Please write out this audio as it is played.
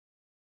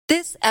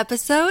This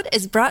episode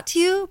is brought to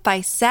you by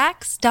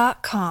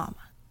Sax.com.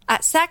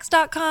 At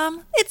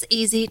Sax.com, it's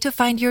easy to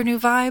find your new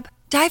vibe.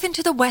 Dive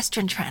into the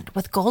Western trend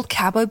with gold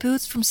cowboy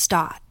boots from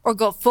Stott, or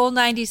go full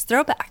 90s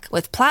throwback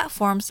with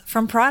platforms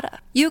from Prada.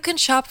 You can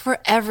shop for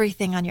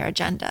everything on your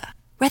agenda,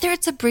 whether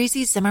it's a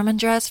breezy Zimmermann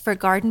dress for a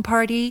garden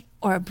party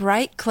or a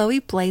bright Chloe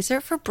blazer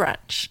for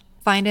brunch.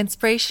 Find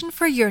inspiration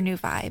for your new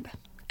vibe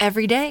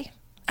every day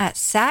at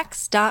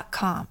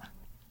Sax.com.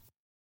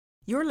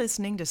 You're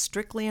listening to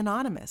Strictly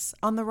Anonymous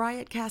on the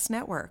Riotcast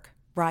Network,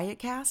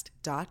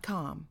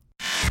 riotcast.com.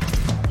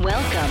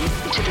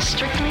 Welcome to the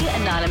Strictly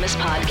Anonymous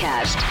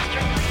Podcast.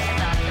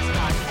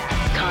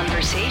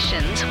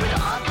 Conversations with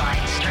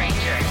online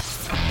strangers.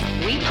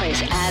 We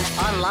place ads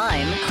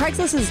online.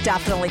 Craigslist is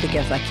definitely the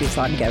gift that keeps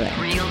on giving.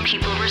 Real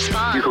people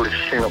respond. You go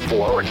to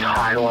Singapore or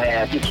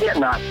Thailand, you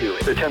can't not do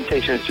it. The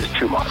temptation is just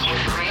too much.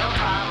 Real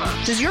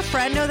problems. Does your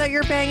friend know that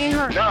you're banging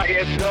her? No, he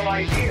has no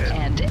idea.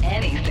 And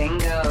anything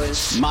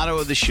goes. Motto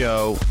of the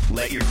show,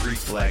 let your Greek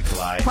flag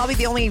fly. Probably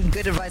the only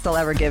good advice I'll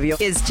ever give you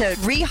is to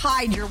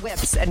re-hide your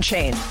whips and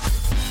chains.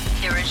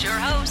 Here is your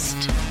host,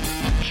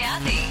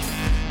 Kathy.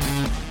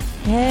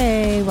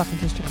 Hey, welcome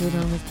to Strictly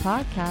Anonymous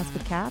Podcast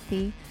with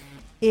Kathy.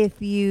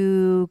 If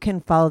you can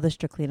follow the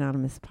Strictly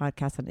Anonymous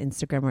Podcast on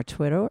Instagram or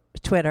Twitter,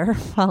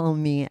 follow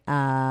me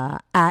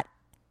at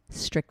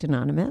Strict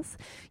Anonymous.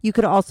 You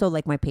could also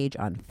like my page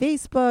on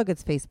Facebook.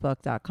 It's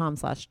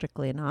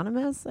facebook.com/Strictly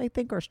Anonymous, I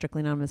think, or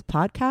Strictly Anonymous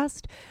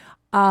Podcast.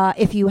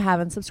 If you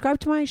haven't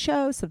subscribed to my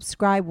show,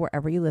 subscribe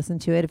wherever you listen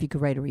to it. If you could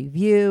write a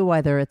review,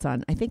 whether it's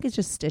on, I think it's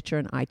just Stitcher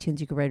and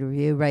iTunes, you could write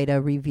a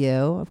review.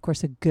 Of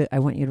course, I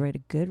want you to write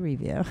a good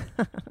review.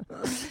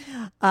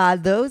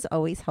 Those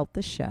always help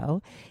the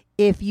show.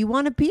 If you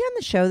want to be on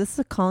the show, this is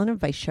a call and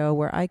advice show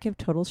where I give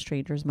total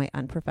strangers my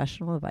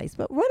unprofessional advice.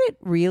 But what it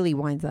really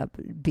winds up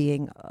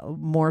being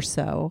more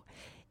so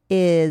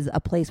is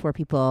a place where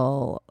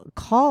people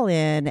call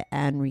in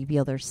and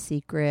reveal their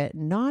secret,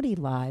 naughty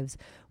lives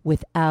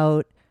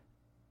without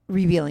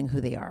revealing who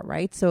they are,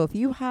 right? So if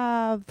you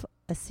have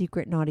a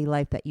secret naughty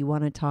life that you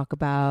want to talk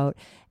about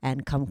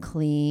and come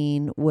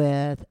clean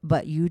with,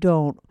 but you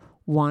don't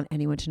want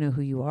anyone to know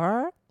who you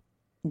are,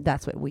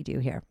 that's what we do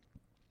here.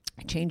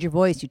 You change your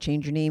voice, you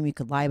change your name, you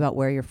could lie about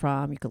where you're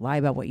from, you could lie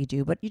about what you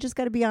do, but you just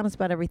got to be honest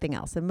about everything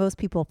else. And most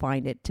people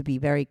find it to be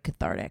very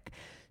cathartic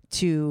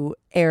to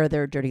air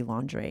their dirty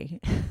laundry.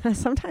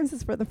 Sometimes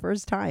it's for the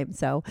first time.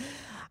 So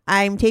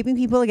I'm taping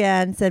people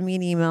again. Send me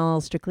an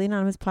email,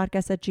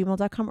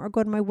 strictlyanonymouspodcast@gmail.com, or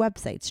go to my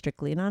website,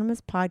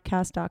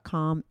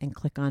 strictlyanonymouspodcast.com, and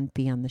click on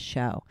Be on the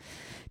Show.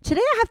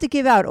 Today I have to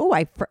give out,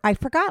 I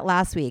forgot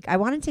last week. I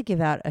wanted to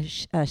give out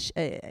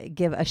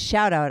give a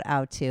shout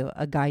out to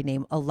a guy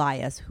named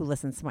Elias who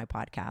listens to my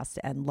podcast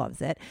and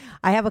loves it.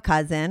 I have a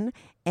cousin,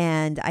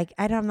 and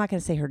I'm not going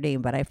to say her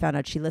name, but I found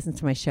out she listens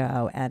to my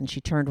show, and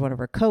she turned one of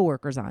her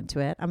coworkers onto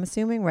it, I'm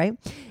assuming, right?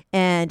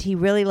 And he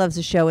really loves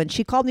the show. And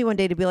she called me one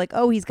day to be like,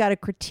 he's got a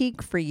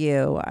critique for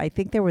you. I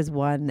think there was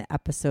one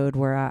episode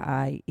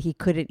where he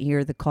couldn't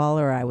hear the call,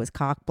 or I was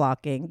cock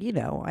blocking.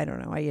 I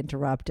don't know. I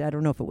interrupt. I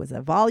don't know if it was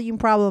a volume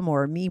problem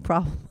or a me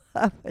problem.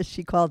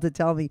 She called to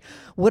tell me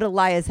what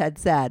Elias had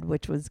said,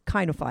 which was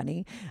kind of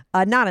funny.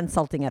 Not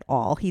insulting at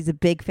all. He's a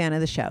big fan of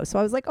the show. So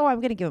I was like, I'm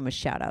going to give him a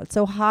shout out.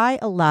 So hi,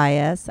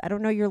 Elias. I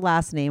don't know your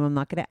last name. I'm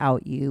not going to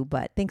out you,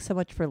 but thanks so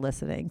much for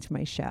listening to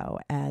my show.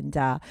 And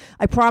I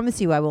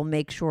promise you, I will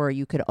make sure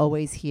you could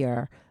always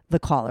hear the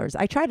callers.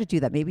 I try to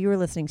do that. Maybe you were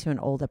listening to an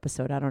old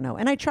episode. I don't know.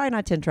 And I try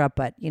not to interrupt,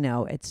 but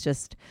it's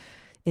just...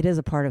 it is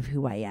a part of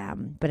who I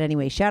am. But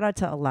anyway, shout out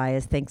to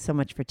Elias. Thanks so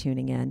much for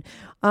tuning in.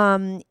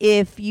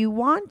 If you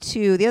want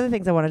to, the other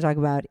things I want to talk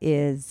about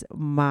is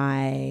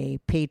my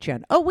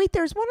Patreon. Oh, wait,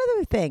 there's one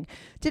other thing.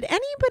 Did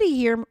anybody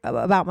hear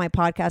about my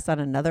podcast on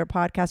another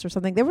podcast or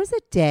something? There was a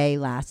day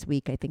last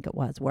week, I think it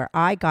was, where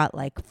I got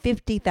like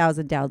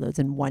 50,000 downloads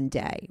in one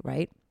day,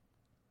 right?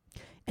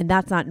 And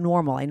that's not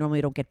normal. I normally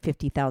don't get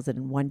 50,000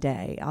 in one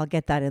day. I'll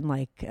get that in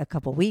like a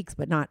couple weeks,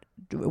 but not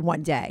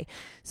one day.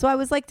 So I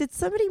was like, did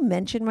somebody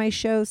mention my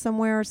show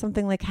somewhere or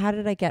something? Like, how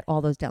did I get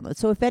all those downloads?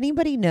 So if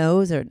anybody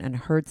knows and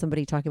heard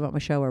somebody talking about my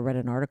show or read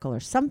an article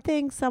or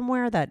something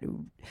somewhere that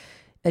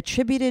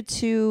attributed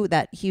to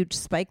that huge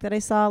spike that I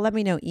saw, let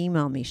me know.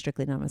 Email me,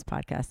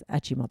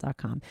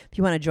 strictlyanonymouspodcast@gmail.com. If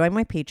you want to join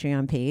my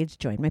Patreon page,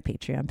 join my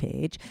Patreon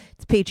page.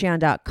 It's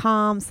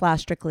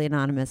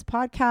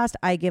patreon.com/strictlyanonymouspodcast.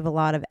 I give a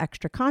lot of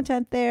extra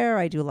content there.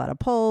 I do a lot of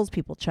polls.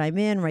 People chime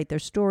in, write their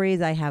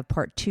stories. I have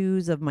part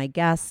 2s of my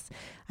guests.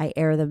 I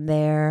air them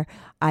there.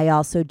 I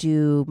also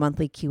do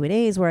monthly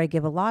Q&As where I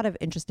give a lot of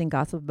interesting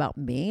gossip about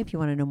me. If you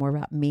want to know more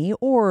about me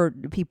or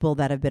people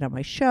that have been on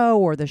my show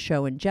or the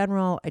show in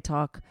general, I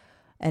talk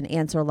and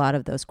answer a lot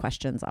of those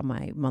questions on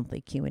my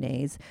monthly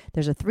Q&As.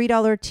 There's a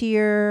 $3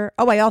 tier.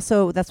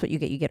 That's what you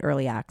get. You get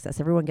early access.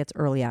 Everyone gets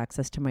early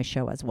access to my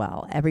show as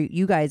well.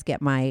 You guys get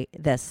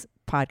this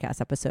podcast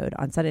episode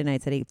on Sunday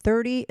nights at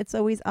 8:30. It's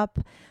always up.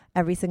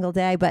 every single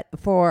day. But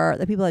for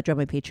the people that join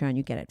my Patreon,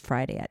 you get it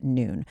Friday at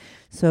noon.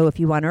 So if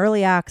you want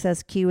early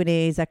access,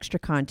 Q&As, extra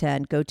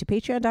content, go to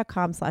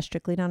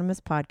patreon.com/Strictly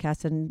Anonymous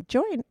Podcast and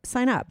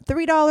sign up.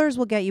 $3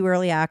 will get you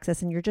early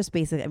access, and you're just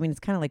basically, I mean, it's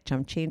kind of like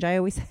chump change, I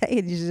always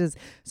say. You're just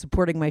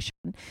supporting my show.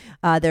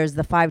 There's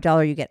the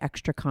 $5, you get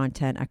extra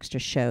content, extra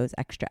shows,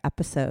 extra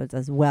episodes,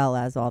 as well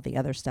as all the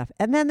other stuff.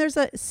 And then there's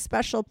a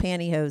special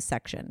pantyhose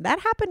section. That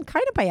happened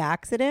kind of by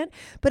accident,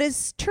 but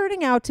it's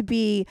turning out to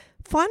be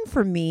fun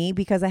for me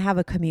because I have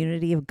a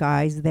community of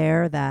guys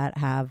there that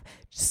have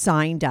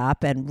signed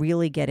up and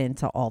really get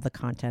into all the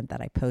content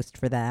that I post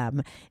for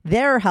them.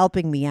 They're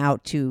helping me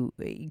out to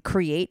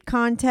create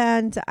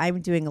content.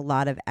 I'm doing a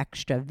lot of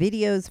extra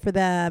videos for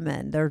them,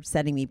 and they're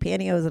sending me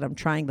pantyhose and I'm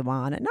trying them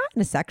on, and not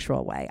in a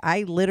sexual way.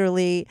 I'm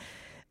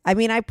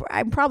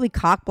probably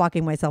cock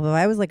blocking myself. If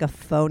I was like a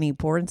phony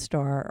porn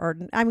star, or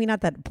I mean,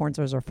 not that porn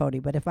stars are phony,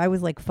 but if I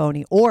was like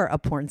phony or a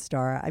porn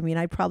star, I mean,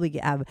 I'd probably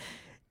have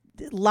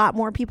a lot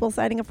more people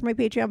signing up for my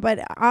Patreon. But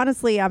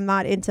honestly, I'm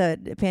not into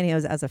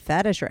pantyhose as a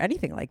fetish or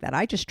anything like that.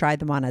 I just tried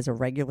them on as a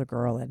regular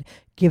girl and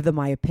give them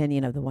my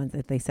opinion of the ones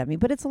that they sent me.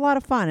 But it's a lot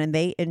of fun and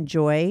they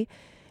enjoy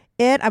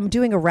it. I'm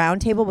doing a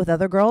round table with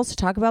other girls to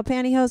talk about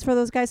pantyhose for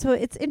those guys. So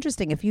it's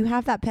interesting. If you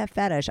have that pet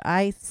fetish,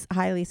 I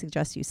highly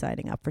suggest you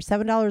signing up. For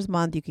 $7 a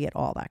month, you can get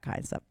all that kind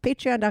of stuff.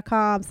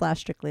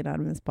 Patreon.com/Strictly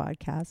Anonymous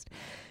Podcast.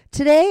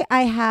 Today,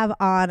 I have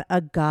on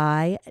a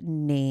guy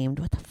named,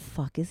 what the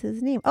fuck is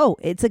his name? Oh,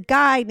 it's a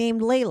guy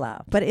named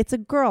Layla, but it's a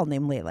girl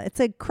named Layla. It's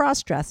a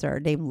cross-dresser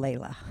named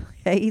Layla.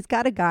 Okay? He's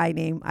got a guy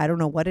named, I don't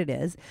know what it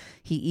is.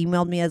 He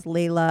emailed me as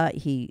Layla.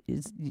 He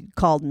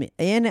called me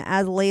in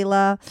as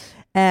Layla.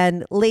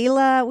 And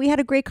Layla, we had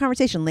a great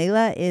conversation.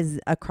 Layla is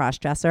a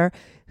cross-dresser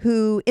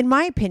who, in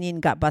my opinion,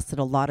 got busted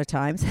a lot of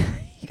times.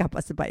 He got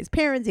busted by his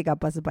parents. He got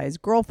busted by his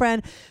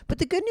girlfriend. But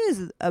the good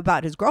news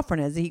about his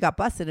girlfriend is he got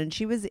busted and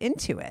she was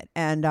into it.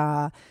 And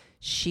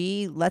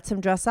she lets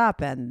him dress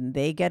up and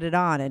they get it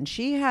on. And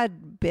she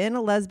had been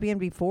a lesbian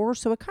before,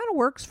 so it kind of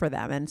works for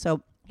them. And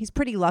so he's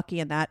pretty lucky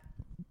in that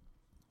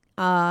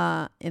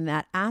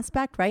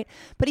aspect, right?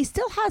 But he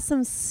still has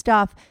some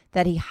stuff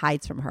that he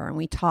hides from her, and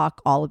we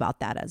talk all about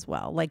that as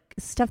well, like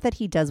stuff that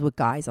he does with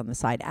guys on the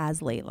side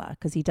as Layla,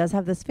 because he does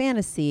have this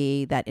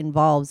fantasy that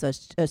involves a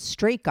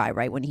straight guy,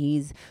 right? When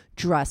he's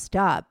dressed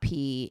up,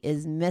 he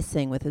is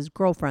missing with his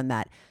girlfriend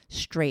that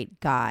straight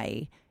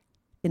guy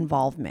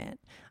involvement.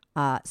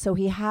 So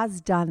he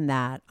has done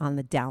that on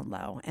the down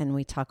low, and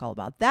we talk all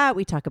about that.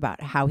 We talk about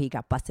how he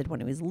got busted when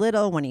he was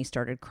little, when he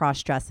started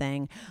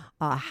cross-dressing,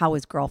 how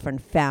his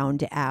girlfriend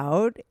found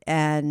out,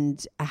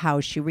 and how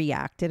she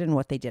reacted and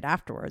what they did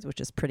afterwards,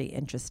 which is pretty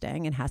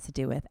interesting and has to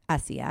do with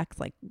sex,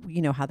 like,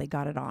 you know, how they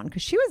got it on,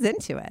 because she was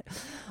into it.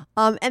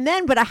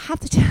 But I have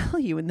to tell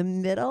you, in the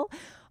middle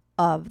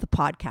of the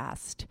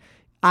podcast,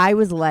 I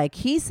was like,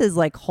 he says,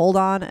 like, hold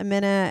on a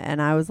minute.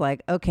 And I was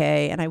like,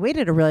 okay. And I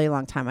waited a really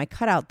long time. I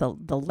cut out the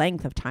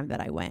length of time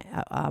that I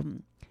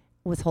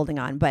was holding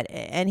on.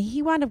 And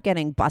he wound up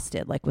getting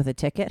busted, like, with a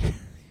ticket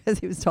because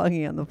he was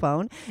talking on the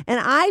phone. And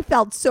I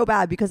felt so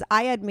bad because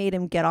I had made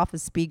him get off a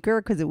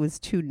speaker because it was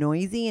too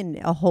noisy and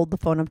hold the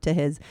phone up to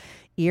his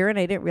ear. And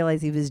I didn't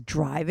realize he was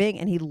driving,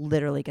 and he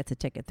literally gets a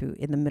ticket through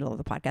in the middle of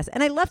the podcast.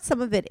 And I left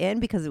some of it in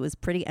because it was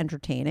pretty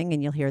entertaining,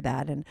 and you'll hear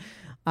that. And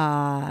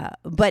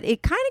but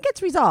it kind of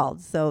gets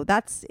resolved, so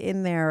that's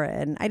in there.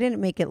 And I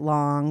didn't make it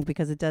long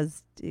because it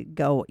does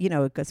go, you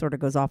know, it sort of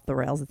goes off the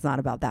rails. It's not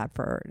about that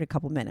for a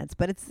couple minutes,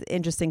 but it's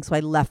interesting, so I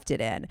left it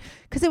in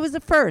because it was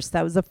the first.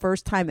 That was the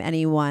first time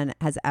anyone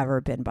has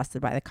ever been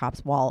busted by the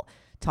cops while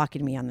talking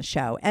to me on the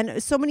show.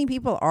 And so many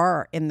people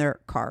are in their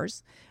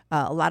cars.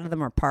 A lot of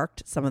them are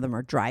parked. Some of them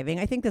are driving.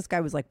 I think this guy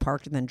was like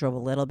parked and then drove a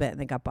little bit and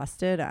then got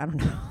busted. I don't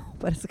know,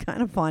 but it's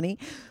kind of funny.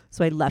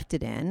 So I left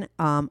it in.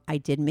 I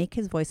did make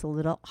his voice a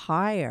little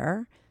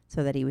higher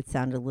so that he would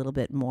sound a little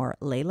bit more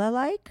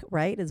Layla-like,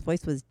 right? His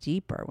voice was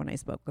deeper when I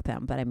spoke with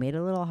him, but I made it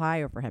a little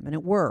higher for him, and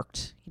it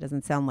worked. He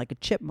doesn't sound like a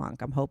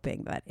chipmunk. I'm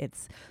hoping that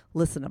it's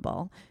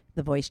listenable,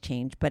 the voice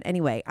change. But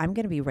anyway, I'm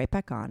going to be right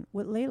back on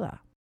with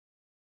Layla.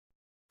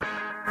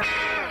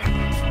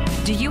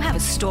 Do you have a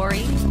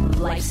story,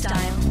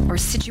 lifestyle, or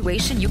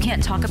situation you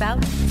can't talk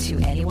about to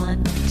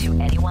anyone?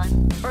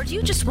 Or do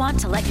you just want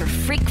to let your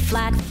freak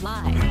flag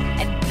fly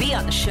and be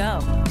on the show?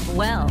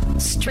 Well,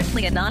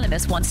 Strictly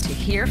Anonymous wants to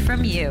hear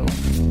from you.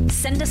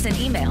 Send us an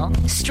email,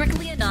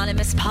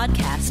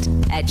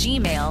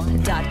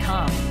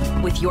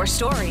 strictlyanonymouspodcast@gmail.com, with your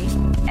story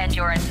and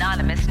your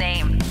anonymous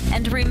name.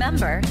 And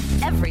remember,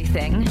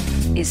 everything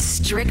is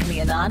strictly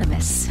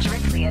anonymous.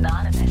 Strictly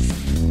Anonymous.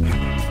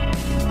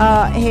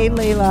 Hey,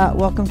 Layla,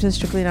 welcome to the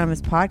Strictly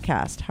Anonymous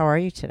podcast. How are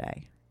you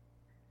today?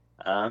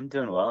 I'm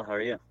doing well. How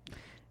are you?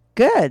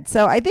 Good.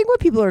 So I think what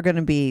people are going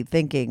to be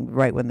thinking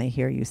right when they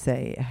hear you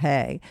say,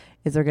 hey,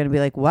 is they're going to be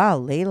like, wow,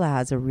 Layla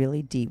has a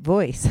really deep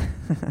voice,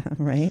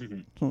 right?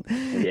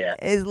 Yeah.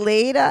 Is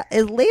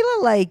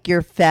Layla like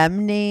your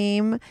femme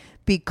name?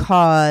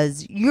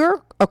 Because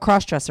you're a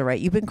cross-dresser, right?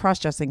 You've been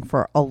cross-dressing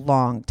for a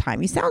long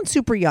time. You sound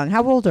super young.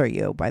 How old are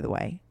you, by the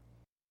way?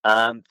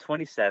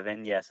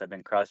 27. Yes, I've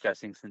been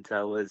cross-dressing since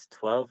I was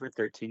 12 or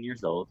 13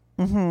 years old.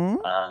 Mm-hmm.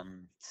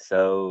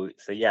 So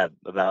yeah,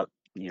 about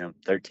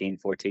 13,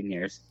 14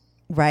 years.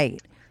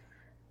 Right.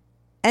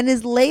 And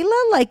is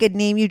Layla like a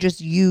name you just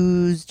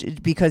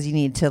used because you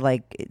need to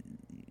like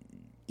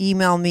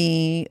email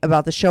me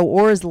about the show,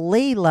 or is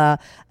Layla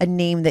a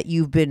name that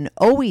you've been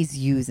always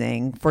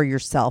using for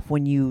yourself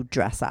when you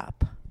dress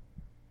up?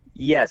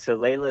 Yeah, so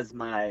Layla's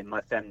my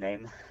fem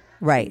name.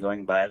 Right.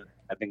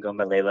 I've been going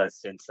by Layla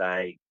since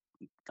I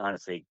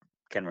honestly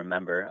can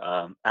remember.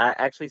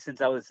 Actually,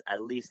 since I was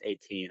at least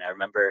 18. I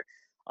remember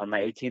on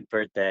my 18th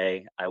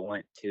birthday, I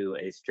went to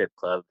a strip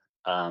club,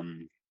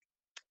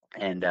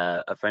 and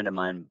a friend of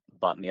mine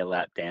bought me a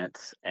lap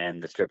dance,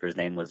 and the stripper's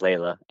name was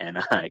Layla, and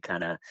I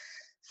kind of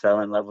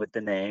fell in love with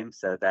the name,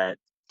 so that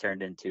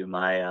turned into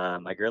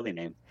my girly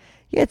name.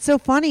 Yeah, it's so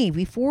funny.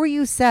 Before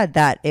you said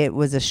that it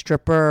was a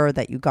stripper,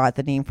 that you got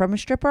the name from a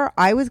stripper,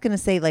 I was going to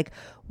say, like,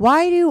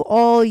 why do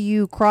all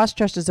you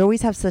cross-dressers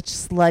always have such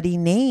slutty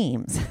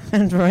names?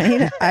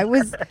 Right? I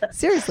was,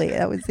 seriously,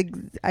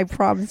 I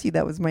promise you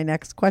that was my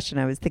next question.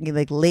 I was thinking,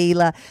 like,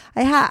 Layla.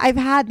 I've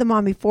had them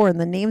on before, and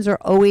the names are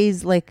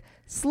always, like,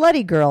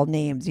 slutty girl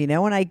names, and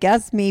I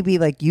guess maybe,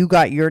 like, you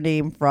got your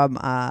name from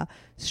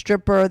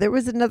stripper. There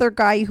was another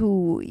guy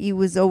who he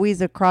was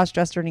always a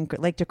cross-dresser and he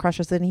liked to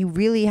cross-dress, and he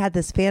really had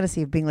this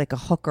fantasy of being like a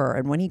hooker,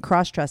 and when he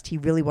cross-dressed he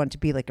really wanted to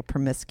be like a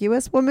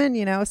promiscuous woman,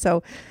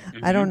 so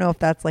I don't know if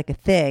that's like a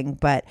thing,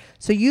 but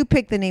so you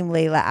picked the name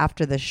Layla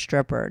after the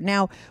stripper.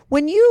 Now,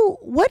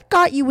 what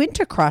got you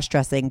into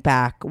cross-dressing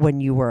back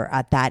when you were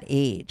at that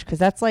age? Because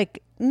that's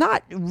like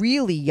not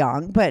really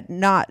young, but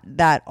not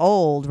that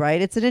old,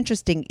 right? It's an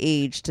interesting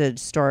age to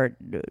start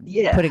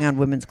putting on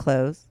women's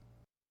clothes.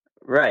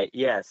 Right.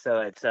 Yeah. So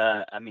it's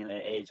an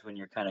age when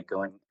you're kind of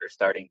going or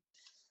starting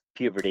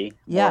puberty,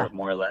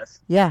 more or less.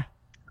 Yeah.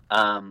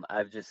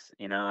 I've just,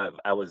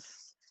 I was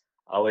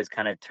always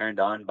kind of turned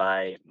on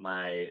by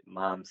my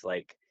mom's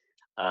like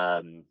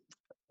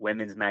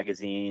women's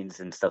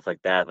magazines and stuff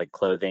like that, like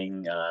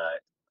clothing,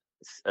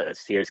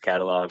 Sears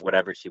catalog,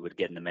 whatever she would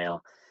get in the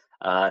mail.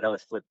 I'd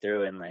always flip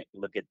through and like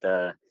look at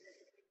the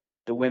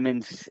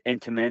women's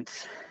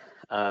intimates,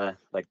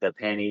 like the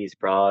panties,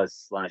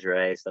 bras,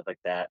 lingerie, stuff like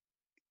that.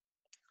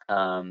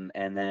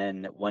 And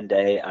then one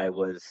day I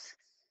was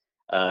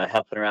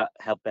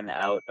helping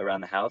out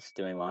around the house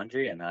doing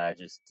laundry, and I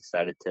just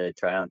decided to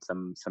try on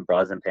some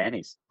bras and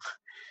panties.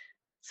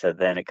 So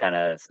then it kind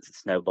of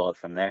snowballed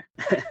from there.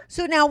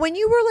 So now, when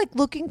you were like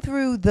looking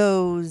through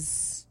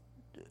those,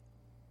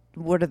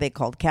 what are they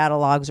called,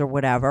 catalogs or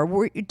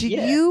whatever, did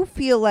you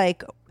feel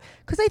like?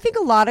 Because I think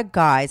a lot of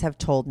guys have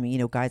told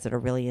me, guys that are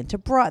really into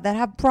that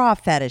have bra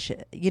fetish,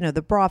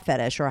 the bra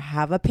fetish, or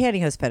have a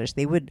pantyhose fetish,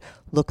 they would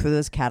look through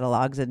those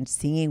catalogs, and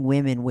seeing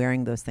women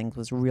wearing those things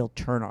was a real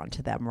turn on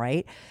to them,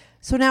 right?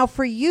 So now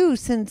for you,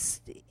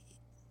 since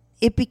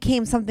it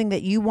became something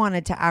that you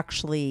wanted to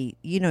actually,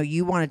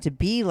 you wanted to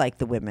be like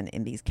the women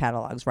in these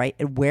catalogs, right?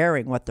 And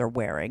wearing what they're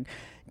wearing.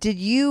 Did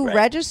you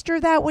register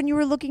that when you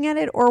were looking at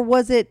it, or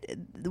was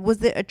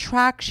the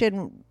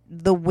attraction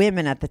the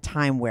women at the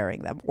time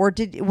wearing them, or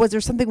was there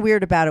something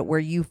weird about it where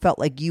you felt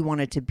like you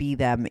wanted to be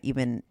them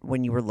even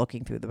when you were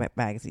looking through the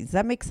magazines? Does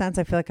that make sense?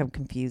 I feel like I'm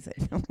confusing.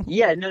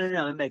 Yeah,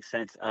 no, it makes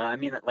sense.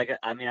 I've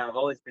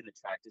always been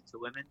attracted to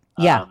women.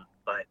 Yeah.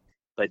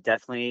 But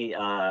definitely,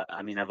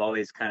 I've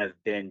always kind of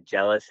been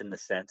jealous in the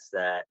sense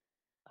that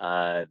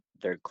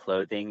their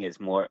clothing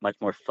is much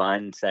more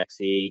fun,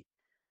 sexy.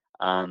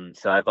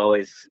 So I've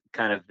always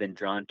kind of been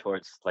drawn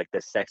towards like the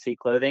sexy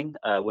clothing,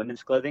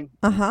 women's clothing.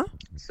 Uh-huh.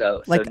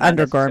 So like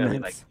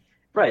undergarments.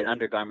 Right,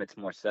 undergarments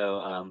more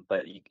so.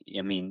 But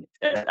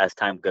as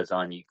time goes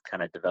on, you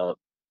kind of develop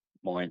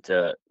more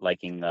into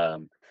liking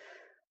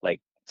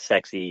like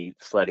sexy,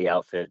 slutty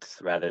outfits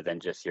rather than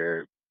just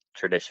your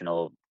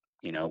traditional,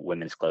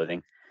 women's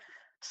clothing.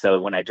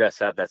 So when I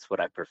dress up, that's what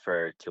I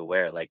prefer to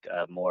wear, like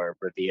more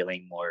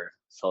revealing, more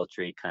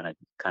sultry kind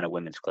of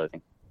women's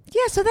clothing.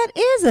 Yeah, so that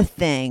is a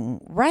thing,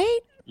 right?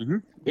 Mm-hmm.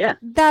 Yeah.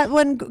 That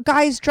when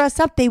guys dress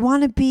up, they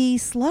want to be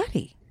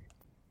slutty.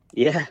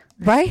 Yeah.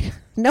 Right?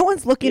 No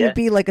one's looking to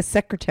be like a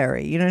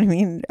secretary. You know what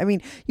I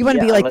mean? You want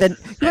to be like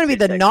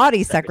the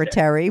naughty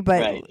secretary,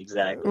 but right,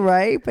 exactly.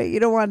 Right, but you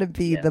don't want to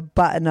be the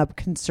button-up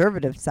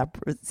conservative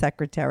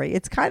secretary.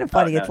 It's kind of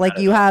funny. It's like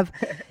you have.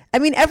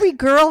 Every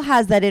girl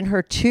has that in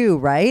her too,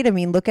 right?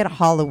 Look at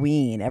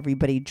Halloween.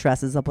 Everybody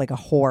dresses up like a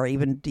whore.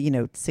 Even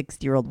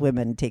 60-year-old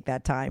women take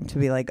that time to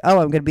be like, "Oh,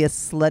 I'm going to be a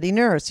slutty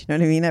nurse." You know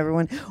what I mean?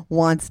 Everyone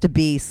wants to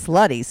be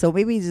slutty, so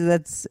maybe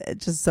that's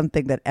just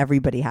something that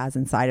everybody has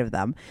inside of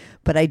them.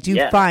 But I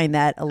do find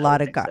that a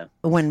lot of guys,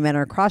 when men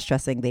are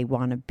cross-dressing, they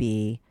want to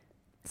be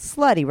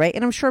slutty, right?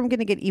 And I'm sure I'm going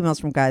to get emails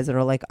from guys that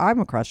are like, I'm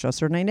a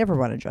cross-dresser and I never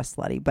want to dress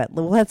slutty. But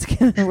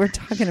we're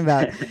talking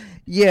about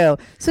you.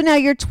 So now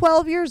you're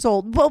 12 years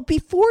old. Well,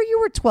 before you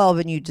were 12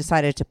 and you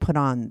decided to put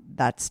on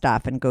that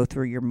stuff and go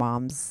through your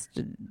mom's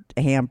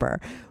hamper,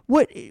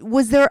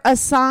 was there a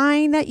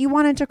sign that you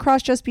wanted to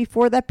cross-dress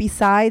before that,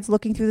 besides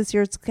looking through the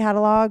Sears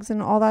catalogs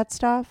and all that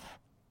stuff?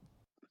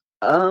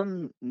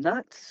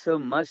 Not so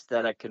much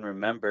that I can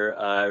remember.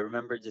 I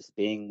remember just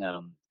being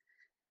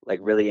like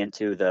really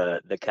into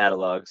the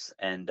catalogs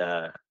and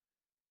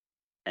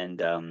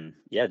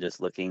yeah,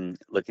 just looking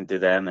through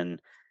them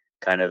and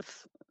kind of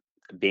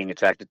being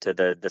attracted to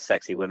the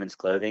sexy women's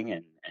clothing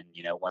and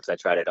once I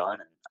tried it on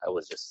and I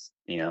was just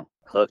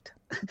hooked.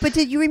 But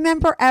did you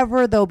remember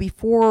ever, though,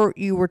 before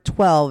you were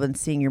 12 and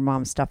seeing your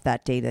mom's stuff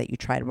that day that you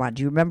tried them on?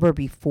 Do you remember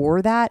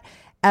before that,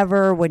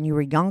 ever when you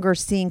were younger,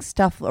 seeing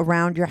stuff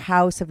around your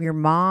house of your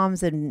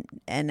mom's and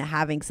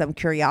having some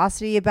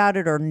curiosity about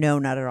it, or no,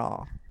 not at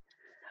all?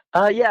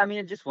 Yeah, I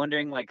mean, just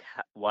wondering like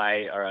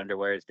why our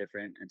underwear is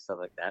different and stuff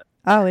like that.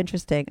 Oh,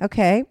 interesting.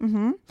 Okay.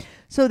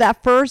 So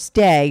that first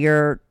day,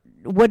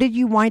 what did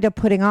you wind up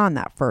putting on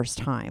that first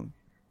time?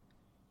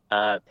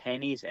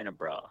 Panties and a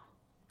bra.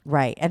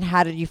 Right. And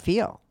how did you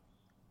feel?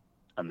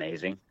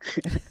 Amazing.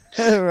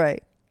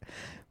 Right.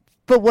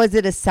 But was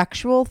it a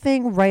sexual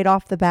thing right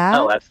off the bat?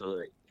 Oh,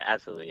 absolutely.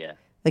 Absolutely, yeah.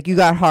 Like you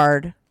got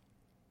hard?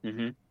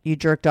 Mm-hmm. You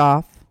jerked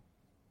off?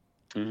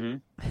 Mm-hmm.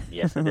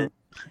 Yes, I did.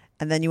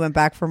 And then you went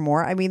back for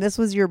more? I mean, this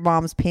was your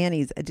mom's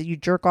panties. Did you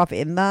jerk off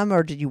in them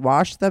or did you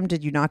wash them?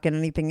 Did you not get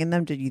anything in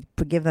them? Did you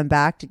give them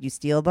back? Did you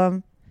steal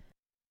them?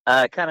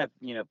 Kind of,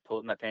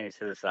 pulled my panties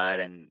to the side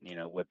and,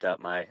 whipped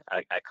out I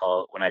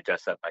call it, when I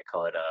dress up, I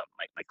call it,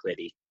 my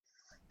clitty.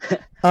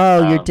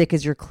 Oh, your dick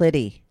is your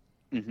clitty.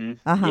 Mm-hmm.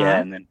 Uh-huh. Yeah,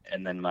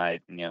 and then my,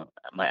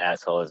 my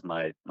asshole is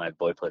my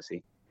boy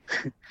pussy.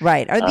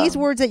 Right. Are these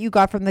words that you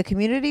got from the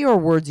community or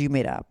words you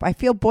made up? I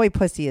feel boy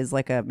pussy is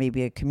like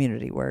maybe a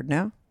community word,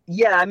 no?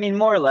 Yeah, I mean,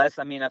 more or less.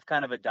 I mean, I've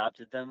kind of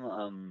adopted them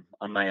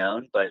on my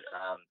own, but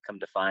come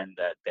to find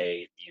that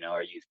they,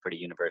 are used pretty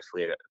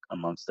universally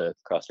amongst the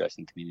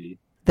cross-dressing community.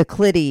 The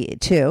clitty,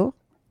 too?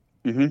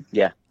 Mm-hmm.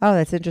 Yeah. Oh,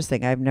 that's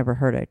interesting. I've never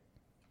heard it.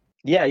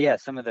 Yeah.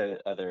 Some of the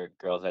other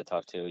girls I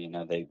talk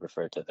to, they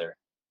refer to their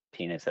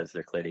penis as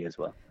their clitty as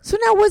well. So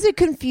now, was it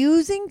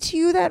confusing to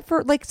you that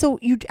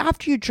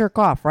after you jerk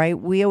off, right?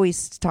 We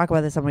always talk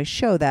about this on my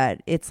show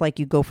that it's like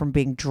you go from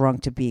being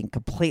drunk to being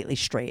completely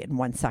straight in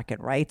 1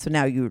 second, right? So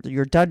now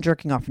you're done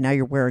jerking off, and now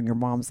you're wearing your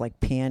mom's like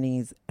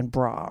panties and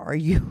bra.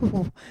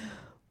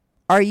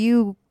 Are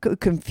you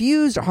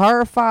confused,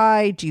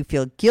 horrified? Do you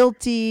feel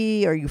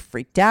guilty? Are you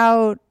freaked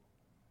out?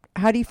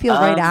 How do you feel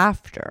right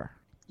after?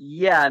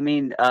 Yeah, I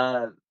mean,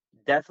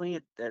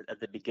 definitely at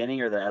the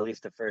beginning or at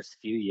least the first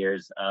few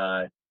years,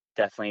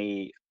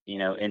 definitely,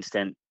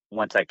 instant.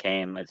 Once I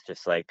came, it's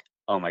just like,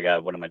 oh my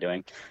God, what am I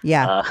doing?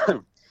 Yeah.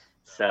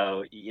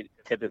 So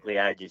typically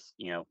I just,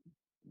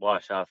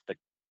 wash off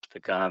the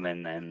cum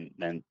and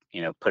then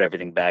put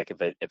everything back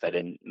if I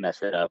didn't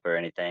mess it up or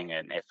anything,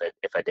 and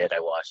if I did, I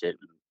wash it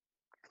and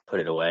put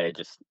it away.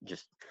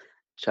 Just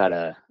try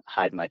to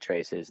hide my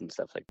traces and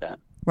stuff like that.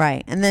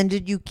 Right. And then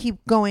did you keep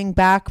going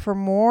back for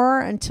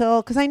more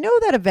because I know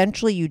that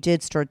eventually you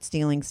did start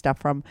stealing stuff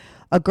from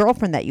a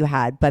girlfriend that you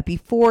had, but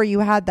before you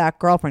had that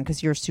girlfriend,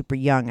 because you're super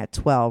young at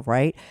 12,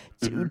 right?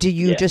 Mm-hmm. Do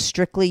you just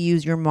strictly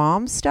use your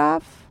mom's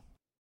stuff?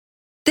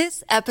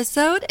 This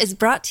episode is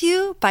brought to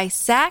you by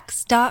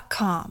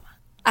Sax.com.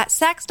 At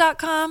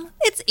Sax.com,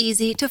 it's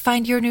easy to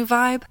find your new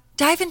vibe.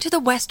 Dive into the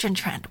Western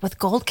trend with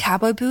gold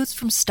cowboy boots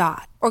from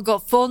Stott, or go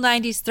full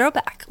 90s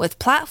throwback with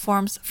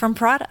platforms from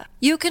Prada.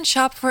 You can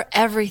shop for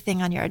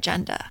everything on your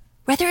agenda,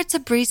 whether it's a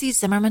breezy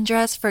Zimmermann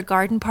dress for a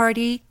garden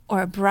party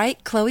or a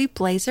bright Chloe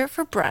blazer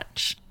for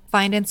brunch.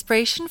 Find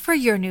inspiration for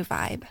your new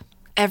vibe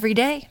every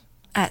day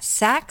at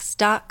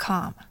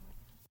Sax.com.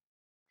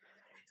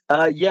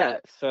 Yeah.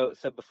 So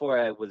before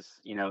I was,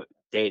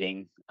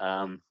 dating,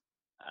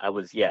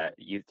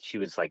 she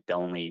was like the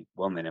only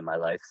woman in my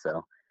life.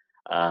 So,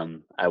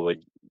 I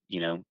would,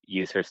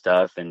 use her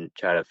stuff and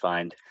try to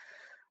find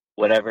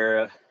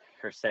whatever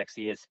her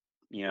sexiest,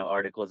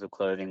 articles of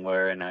clothing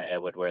were, and I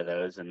would wear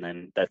those. And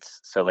then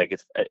it's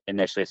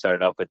initially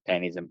started off with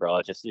panties and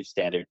bra, just your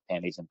standard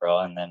panties and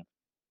bra, and then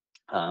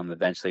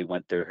eventually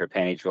went through her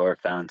panty drawer,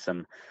 found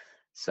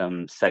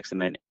some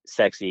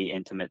sexy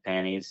intimate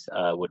panties,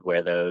 would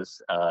wear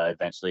those,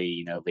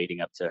 eventually,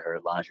 leading up to her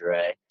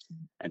lingerie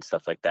and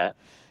stuff like that.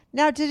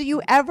 Now, did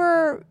you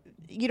ever,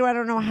 I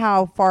don't know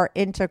how far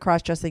into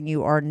cross-dressing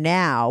you are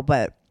now,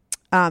 but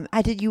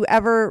did you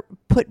ever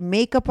put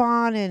makeup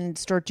on and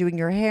start doing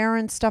your hair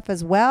and stuff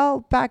as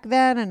well back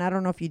then? And I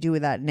don't know if you do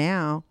that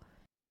now.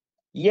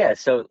 Yeah,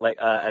 so like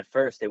at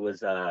first it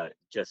was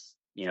just,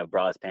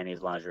 bras,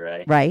 panties,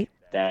 lingerie. Right.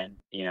 Then,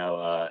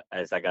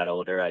 as I got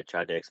older, I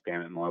tried to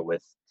experiment more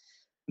with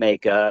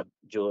makeup,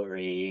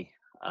 jewelry,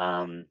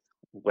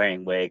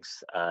 wearing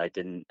wigs. I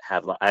didn't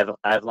have I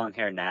have long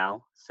hair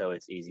now, so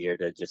it's easier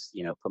to just,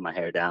 put my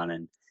hair down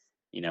and,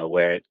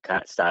 wear it,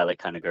 style it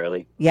kind of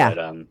girly. Yeah.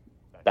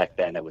 But back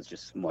then it was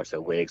just more so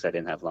wigs. I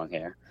didn't have long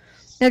hair.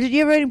 Now, did you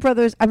have any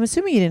brothers? I'm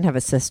assuming you didn't have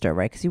a sister,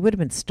 right? Because you would have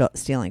been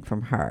stealing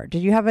from her.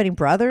 Did you have any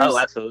brothers? Oh,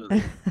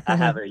 absolutely. I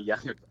have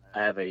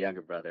a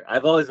younger brother.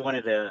 I've always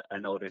wanted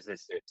an older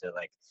sister to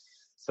like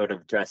sort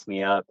of dress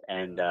me up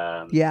and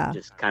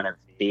just kind of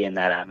be in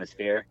that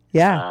atmosphere.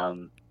 Yeah.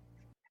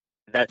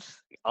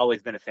 That's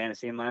always been a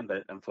fantasy of mine,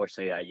 but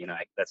unfortunately,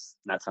 that's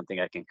not something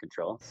I can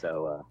control.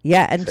 So,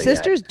 Yeah, and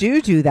sisters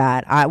do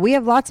that. We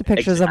have lots of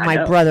pictures of I my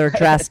know. brother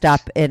dressed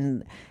up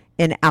in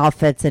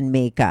outfits and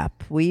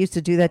makeup. We used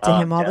to do that to Oh,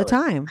 him I'm all the jealous.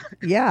 time.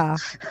 Yeah.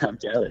 I'm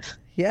jealous.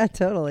 Yeah,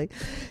 totally.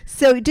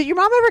 So, did your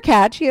mom ever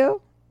catch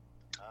you?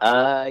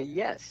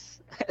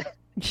 Yes,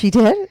 She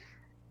did?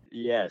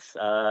 yes.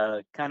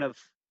 Kind of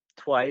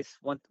twice,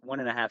 one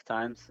and a half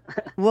times.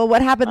 Well,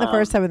 what happened the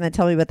first Um, time and then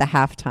tell me about the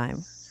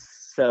halftime?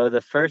 so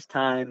the first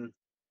time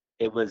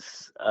it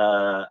was,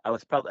 I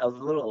was a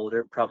little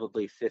older,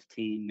 probably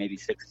 15, maybe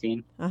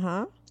 16,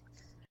 Uh-huh.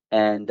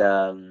 and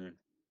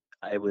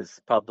I was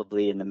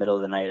probably in the middle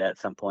of the night at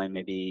some point,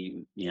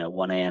 maybe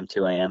 1 a.m.,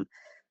 2 a.m.,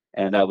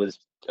 and I was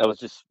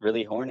just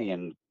really horny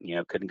and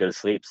couldn't go to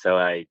sleep. So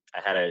I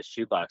had a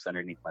shoebox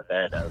underneath my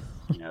bed of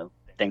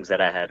things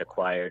that I had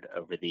acquired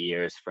over the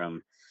years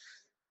from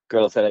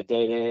girls that I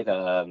dated,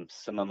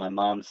 some of my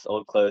mom's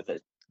old clothes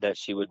that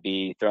she would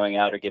be throwing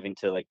out or giving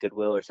to like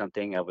Goodwill or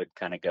something. I would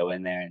kind of go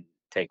in there and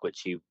take what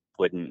she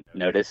wouldn't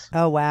notice.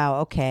 Oh, wow.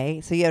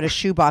 Okay. So you had a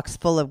shoebox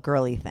full of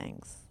girly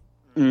things.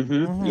 Yeah,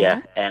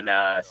 Mm-hmm.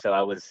 and so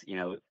I was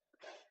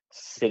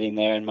sitting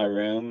there in my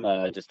room,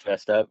 just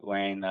dressed up,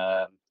 wearing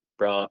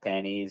bra,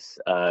 panties,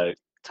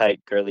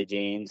 tight girly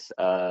jeans,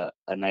 a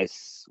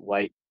nice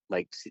white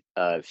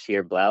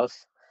sheer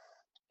blouse,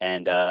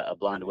 and a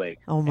blonde wig.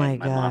 Oh, my And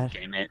my mom God.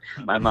 came in.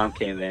 My mom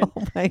came in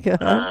Oh, my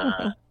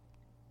God.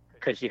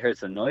 because she heard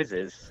some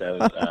noises. So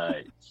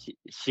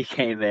she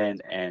came in,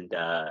 and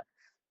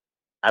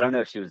I don't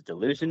know if she was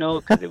delusional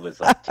because it was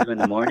like 2 in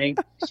the morning.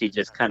 She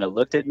just kind of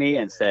looked at me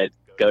and said,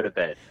 "Go to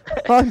bed,"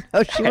 Oh,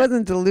 no, she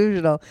wasn't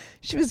delusional.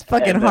 She was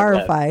fucking and then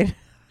left. horrified.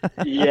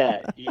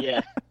 Yeah,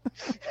 yeah.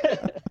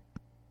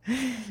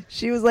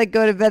 She was like,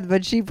 go to bed,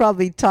 but she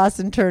probably tossed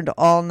and turned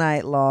all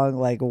night long,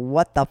 like,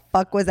 what the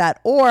fuck was that?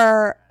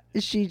 Or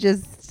she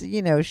just,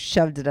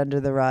 shoved it under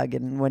the rug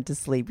and went to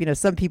sleep.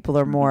 Some people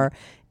are more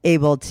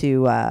able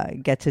to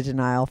get to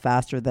denial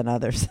faster than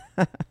others.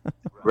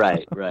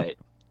 Right, right.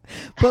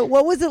 But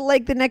what was it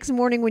like the next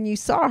morning when you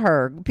saw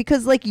her?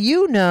 Because, like,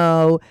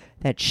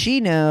 that she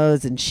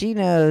knows, and she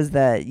knows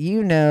that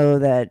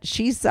that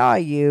she saw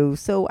you.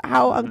 So,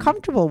 how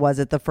uncomfortable was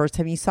it the first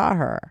time you saw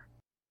her?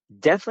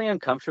 Definitely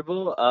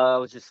uncomfortable. I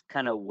was just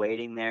kind of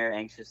waiting there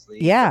anxiously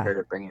for Yeah. her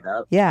to bring it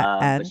up. Yeah.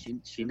 But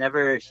And she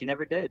never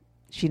did.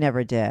 she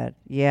never did.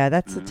 Yeah.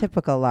 That's a Mhm.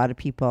 typical. A lot of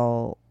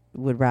people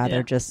would rather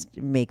Yeah. just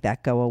make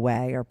that go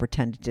away or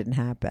pretend it didn't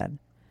happen.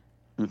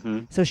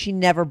 Hmm. So, she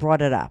never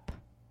brought it up.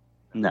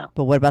 No.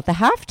 But what about the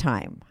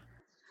halftime?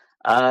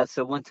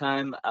 So one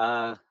time,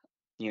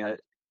 you know,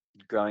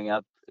 growing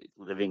up,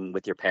 living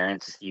with your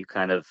parents, you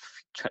kind of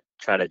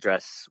try to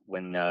dress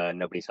when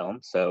nobody's home.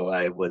 So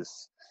I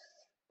was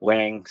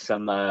wearing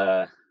some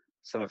of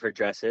her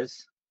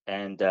dresses,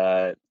 and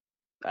I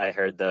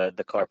heard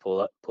the car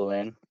pull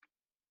in,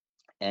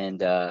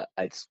 and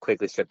I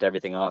quickly stripped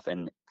everything off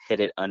and hid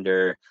it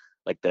under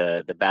like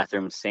the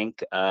bathroom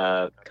sink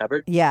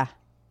cupboard, Yeah.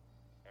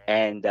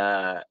 and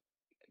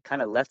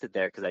kind of left it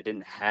there because I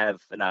didn't have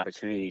an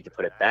opportunity to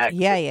put it back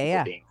Yeah. with Yeah. people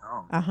Yeah. being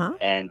home. Uh-huh.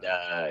 And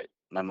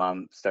my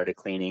mom started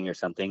cleaning or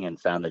something and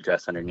found the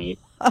dress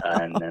underneath.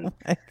 And Oh, then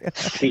my God.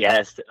 she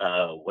asked,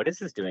 "What is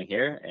this doing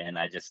here?" And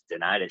I just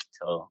denied it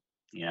till,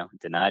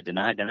 deny.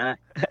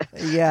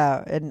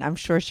 Yeah, and I'm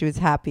sure she was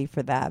happy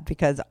for that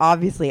because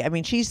obviously, I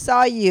mean, she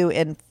saw you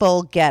in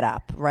full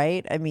getup,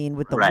 right? I mean,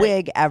 with the Right.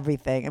 wig,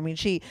 everything. I mean,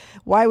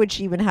 why would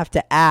she even have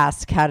to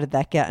ask, how did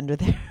that get under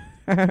there?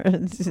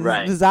 It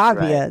Right, was right.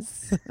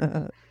 obvious.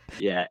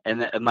 Yeah,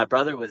 and my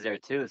brother was there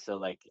too. So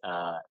like,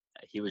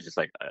 he was just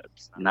like,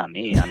 "It's not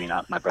me. I mean,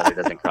 my brother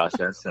doesn't cross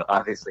dress, so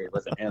obviously it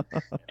wasn't him."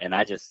 And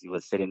I just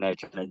was sitting there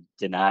trying to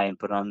deny and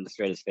put on the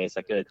straightest face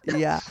I could.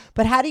 Yeah.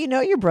 But how do you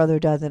know your brother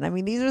doesn't? I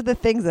mean, these are the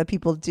things that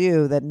people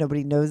do that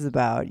nobody knows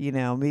about,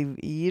 Maybe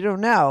you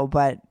don't know,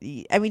 but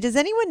I mean, does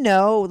anyone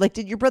know? Like,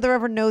 did your brother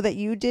ever know that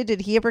you did?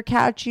 Did he ever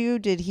catch you?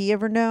 Did he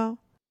ever know?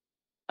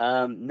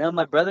 No,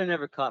 my brother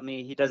never caught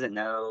me. He doesn't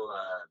know.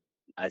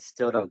 I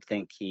still don't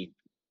think he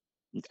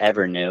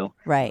ever knew.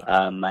 Right.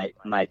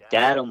 My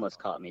dad almost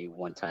caught me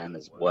one time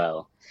as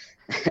well.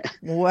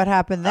 What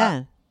happened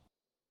Uh,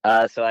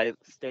 then? so I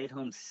stayed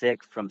home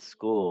sick from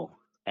school,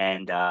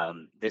 and I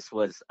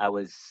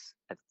was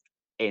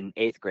in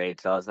 8th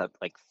grade, so I was up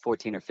like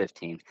 14 or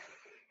 15,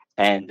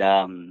 and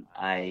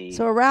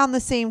So around the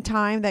same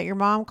time that your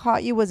mom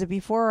caught you, was it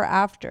before or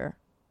after?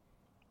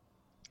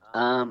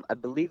 I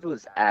believe it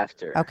was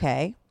after.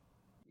 Okay.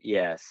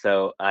 Yeah,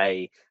 so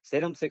I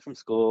stayed home sick from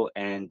school,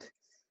 and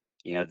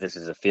this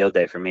is a field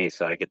day for me,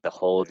 so I get the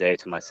whole day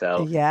to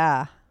myself.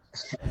 Yeah.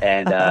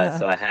 And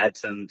so I had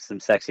some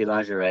sexy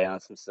lingerie on,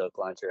 some silk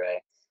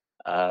lingerie,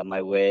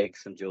 my wig,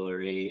 some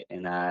jewelry,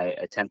 and I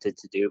attempted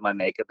to do my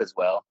makeup as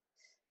well.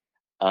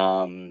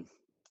 Um,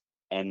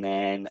 and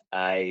then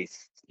I,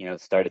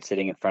 started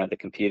sitting in front of the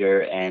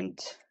computer and,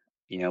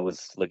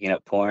 was looking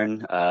up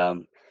porn.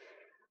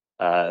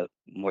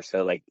 More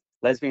so like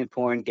lesbian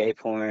porn, gay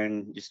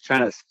porn, just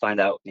trying to find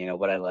out,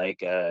 what I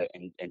like,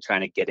 and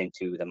trying to get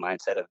into the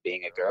mindset of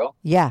being a girl.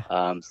 Yeah.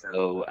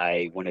 So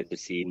I wanted to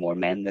see more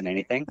men than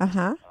anything.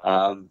 Uh-huh.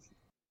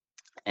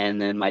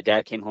 And then my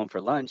dad came home for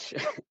lunch,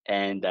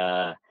 and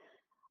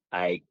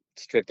I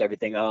stripped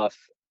everything off,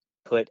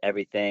 put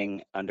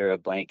everything under a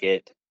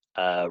blanket,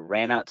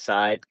 ran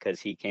outside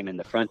because he came in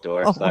the front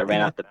door. Oh So I my ran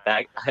God. out the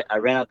back. I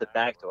ran out the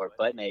back door,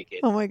 butt naked,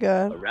 Oh my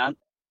God.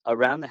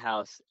 around the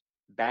house,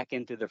 back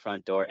in through the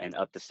front door, and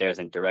up the stairs,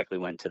 and directly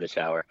went to the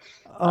shower.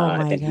 Oh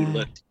my Then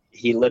God.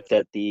 he looked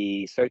at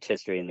the search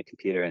history in the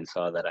computer and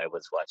saw that I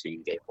was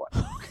watching gay porn.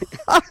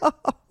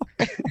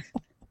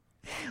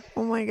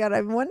 Oh my God.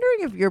 I'm wondering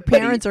if your But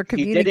parents are he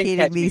didn't communicating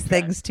catch me these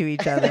drunk. things to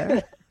each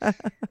other.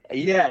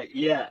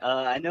 Yeah.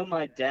 I know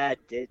my dad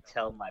did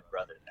tell my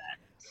brother that.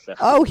 So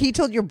Oh, he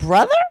told your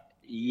brother?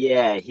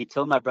 yeah, he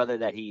told my brother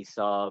that he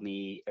saw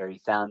me, or he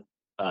found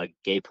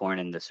gay porn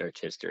in the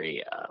search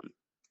history.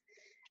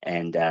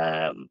 And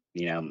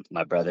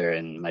my brother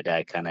and my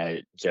dad kind of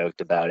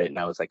joked about it, and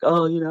I was like,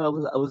 oh,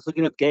 I was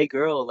looking up gay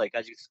girl, like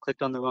I just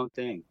clicked on the wrong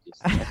thing.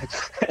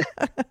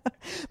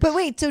 But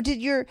wait, so did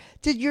your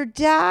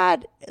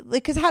dad,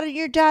 like, because why did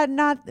your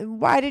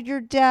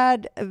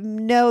dad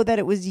know that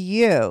it was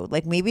you?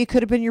 Like, maybe it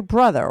could have been your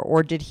brother,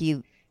 or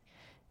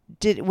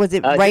was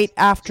it right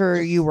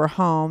after you were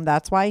home?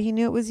 That's why he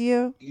knew it was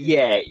you?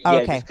 Yeah,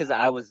 Okay. just because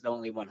I was the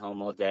only one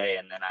home all day,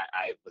 and then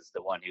I was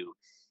the one who,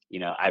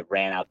 I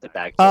ran out the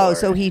back door. Oh,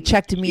 so he and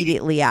checked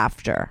immediately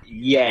after.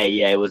 Yeah,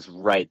 it was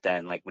right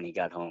then. Like when he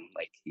got home,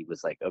 like he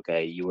was like,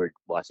 "Okay, you were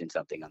watching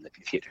something on the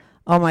computer."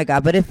 Oh my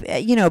God. But if,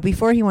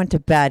 before he went to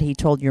bed, he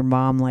told your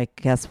mom, like,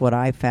 guess what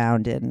I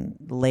found in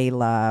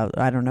Layla?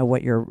 I don't know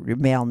what your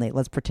male name,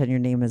 let's pretend your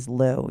name is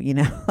Lou,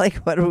 like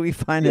what did we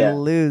find in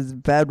Lou's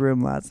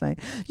bedroom last night?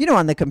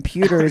 On the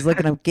computer, he's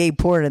looking up gay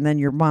porn. And then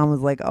your mom was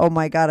like, oh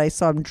my God, I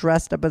saw him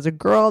dressed up as a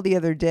girl the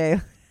other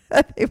day.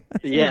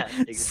 Yeah,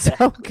 exactly.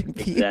 So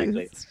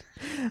confused.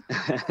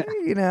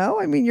 Exactly.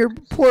 I mean, your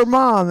poor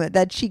mom,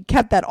 that she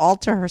kept that all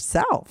to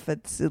herself.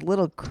 It's a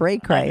little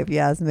cray-cray, if you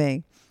ask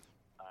me.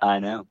 I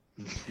know.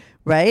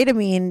 Right? I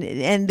mean,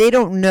 and they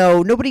don't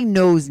know. Nobody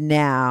knows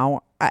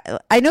now.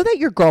 I know that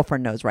your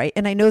girlfriend knows, right?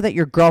 And I know that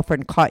your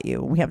girlfriend caught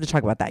you. We have to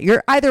talk about that.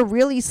 You're either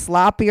really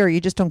sloppy or you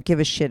just don't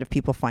give a shit if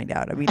people find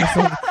out. I mean, it's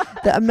like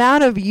the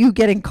amount of you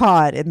getting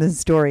caught in this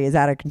story is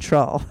out of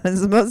control.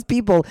 As most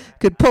people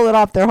could pull it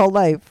off their whole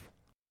life.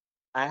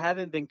 I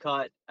haven't been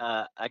caught.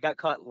 I got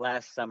caught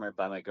last summer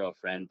by my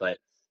girlfriend, but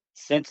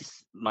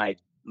since my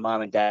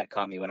mom and dad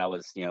caught me when I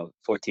was,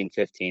 14,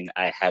 15,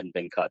 I hadn't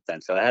been caught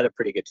then. So I had a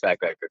pretty good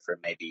track record for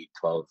maybe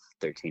 12,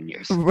 13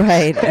 years.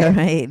 Right.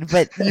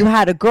 But you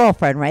had a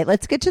girlfriend, right?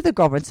 Let's get to the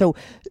girlfriend. So,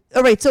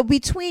 all right. So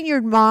between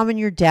your mom and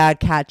your dad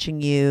catching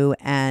you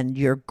and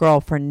your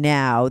girlfriend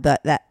now,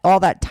 that all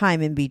that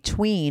time in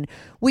between,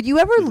 would you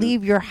ever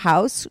leave your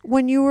house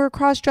when you were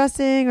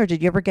cross-dressing, or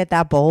did you ever get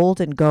that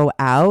bold and go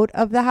out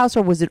of the house,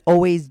 or was it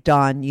always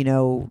done,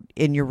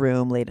 in your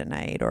room late at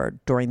night or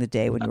during the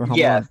day when you were home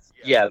alone?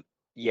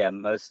 Yeah,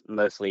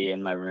 mostly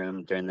in my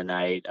room during the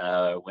night.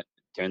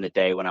 During the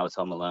day when I was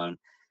home alone,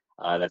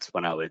 that's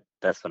when I would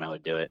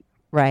do it.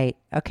 Right.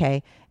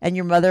 Okay. And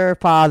your mother,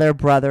 father,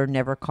 brother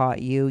never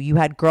caught you. You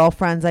had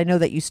girlfriends. I know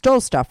that you stole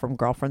stuff from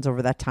girlfriends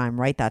over that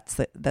time, right? That's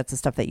the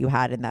stuff that you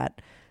had in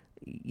that,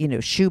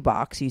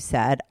 shoebox, you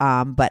said.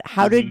 But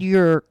how did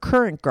your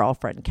current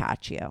girlfriend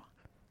catch you?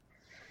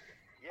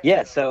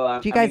 Yeah.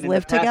 So do you guys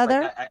live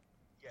together?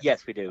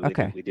 Yes, we do.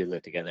 Okay. We do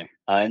live together.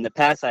 In the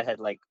past, I had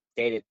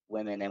dated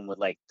women and would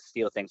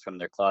steal things from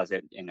their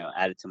closet,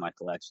 add it to my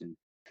collection.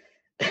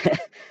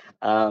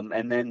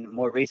 And then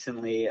more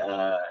recently,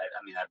 I've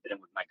been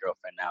with my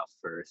girlfriend now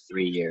for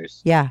 3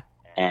 years. Yeah.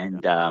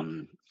 And,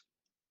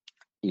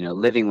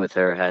 living with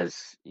her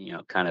has,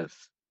 kind of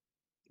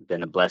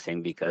been a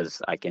blessing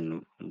because I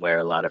can wear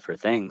a lot of her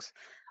things,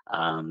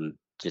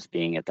 just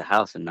being at the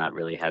house and not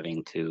really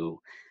having to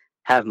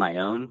have my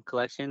own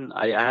collection.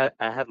 I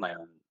have my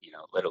own,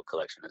 little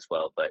collection as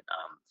well, but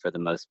for the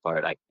most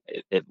part,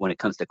 when it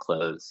comes to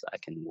clothes, I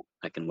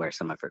can wear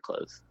some of her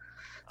clothes.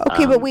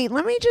 Okay, but wait,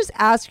 let me just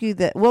ask you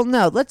that. Well,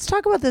 no, let's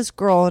talk about this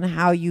girl and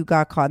how you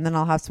got caught, and then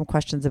I'll have some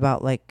questions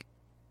about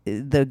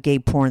the gay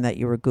porn that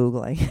you were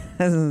Googling.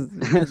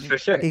 For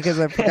sure. Because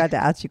I forgot to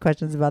ask you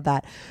questions about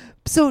that.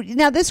 So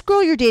now this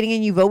girl you're dating,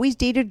 and you've always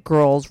dated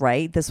girls,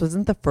 right? This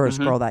wasn't the first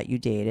girl that you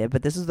dated,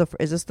 but is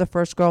this the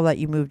first girl that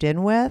you moved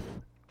in with?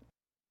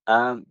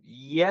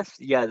 Yes.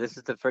 Yeah, this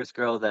is the first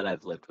girl that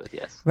I've lived with.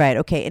 Yes. Right.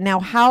 Okay. And now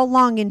how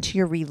long into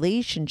your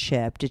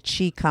relationship did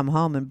she come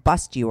home and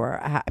bust you? Or,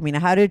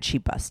 how did she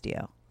bust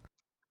you?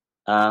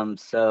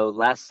 So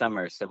last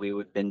summer,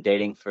 we've been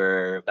dating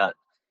for about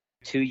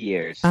 2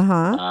 years.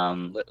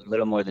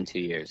 Little more than 2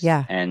 years.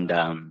 Yeah.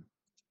 And,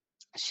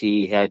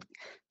 she had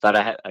thought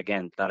I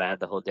had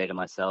the whole day to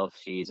myself.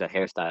 She's a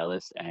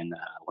hairstylist, and,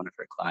 one of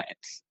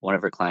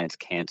her clients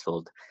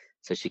canceled.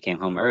 So she came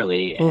home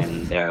early,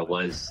 and there I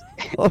was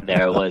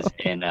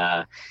in,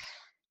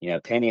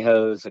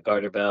 pantyhose, a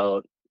garter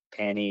belt,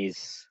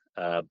 panties,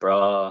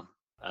 bra,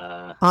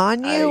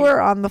 On you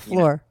or on the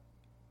floor?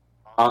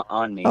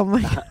 On me. Oh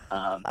my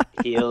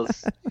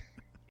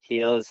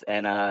Heels,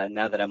 and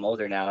now that I'm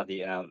older now,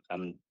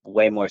 I'm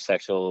way more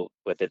sexual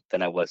with it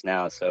than I was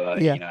now. So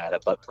Yeah. I had a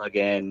butt plug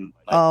in,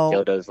 my Oh.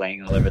 dildos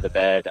laying all over the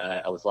bed.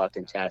 I was locked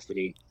in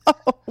chastity. Oh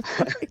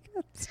my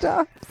God,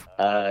 stop.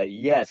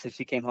 Yeah. So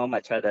she came home. I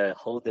tried to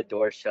hold the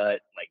door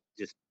shut, like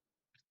just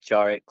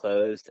jar it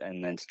closed,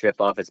 and then strip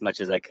off as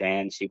much as I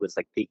can. She was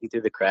like peeking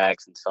through the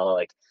cracks and saw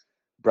like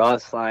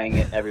bras flying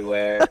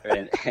everywhere,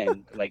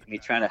 and like me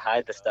trying to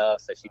hide the stuff.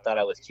 So she thought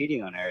I was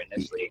cheating on her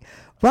initially.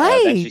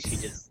 Right.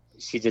 Eventually,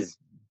 she just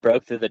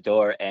broke through the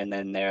door, and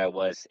then there I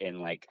was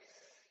in like,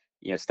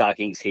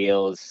 stockings,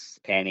 heels,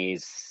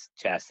 panties,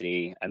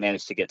 chastity. I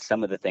managed to get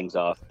some of the things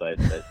off, but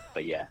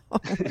yeah.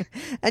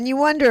 And you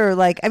wonder,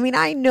 like, I mean,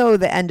 I know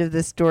the end of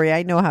this story.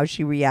 I know how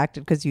she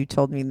reacted because you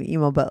told me in the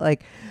email, but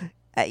like,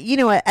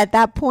 at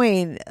that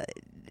point,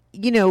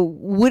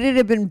 would it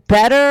have been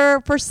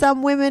better for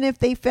some women if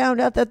they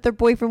found out that their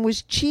boyfriend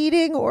was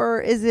cheating,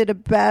 or is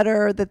it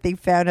better that they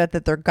found out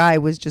that their guy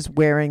was just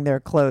wearing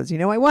their clothes?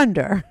 I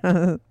wonder.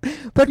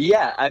 But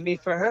yeah, I mean,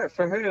 for her,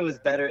 it was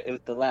better. It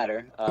was the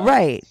latter.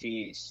 Right.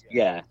 She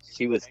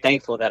was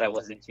thankful that I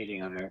wasn't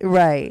cheating on her.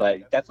 Right.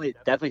 But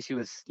definitely, she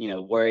was,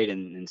 worried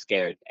and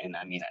scared. And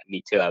I mean,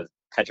 me too. I was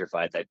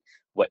petrified that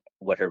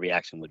what her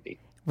reaction would be.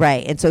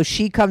 Right. And so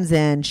she comes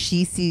in,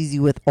 she sees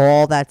you with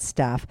all that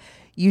stuff.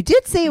 You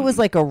did say it was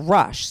like a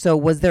rush. So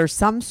was there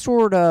some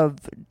sort of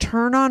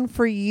turn on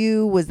for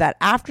you? Was that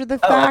after the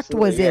fact?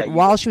 Was it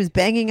while she was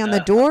banging on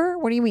the door?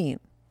 What do you mean?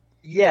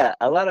 Yeah,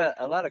 a lot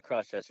of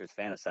cross-dressers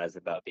fantasize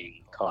about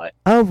being caught.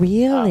 Oh,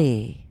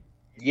 really?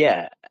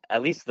 Yeah,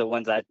 at least the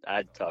ones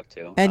I'd talked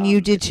to. And you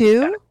did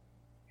too?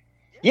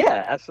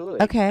 Yeah,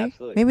 absolutely. Okay.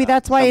 Absolutely. Maybe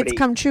that's why it's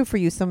come true for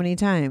you so many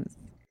times.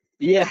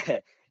 Yeah.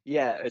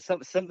 Yeah.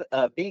 Some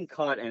being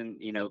caught and,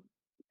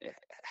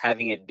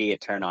 having it be a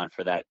turn on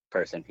for that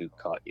person who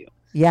caught you.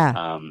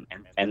 Yeah.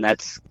 And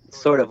that's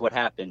sort of what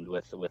happened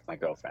with my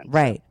girlfriend.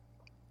 Right.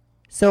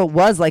 So it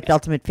was like the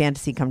ultimate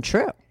fantasy come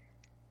true.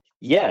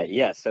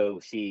 Yeah. So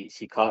she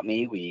caught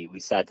me. We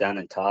sat down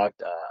and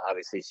talked.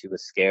 Obviously she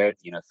was scared,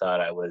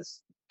 thought I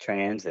was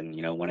trans and,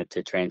 wanted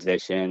to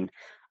transition,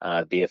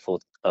 be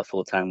a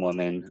full-time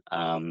woman.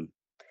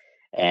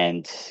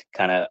 And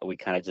we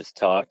kind of just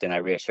talked, and I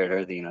reassured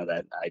her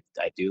that, that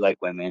I do like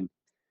women.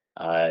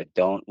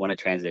 Don't want to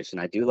transition.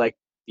 I do like,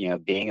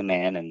 being a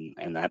man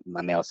and that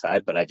my male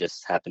side, but I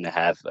just happen to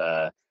have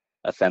a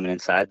feminine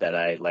side that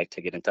I like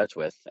to get in touch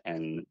with,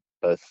 and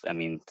both, I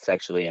mean,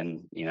 sexually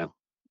and,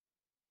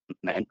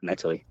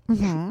 mentally.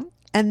 Mm-hmm.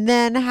 And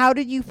then how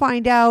did you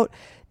find out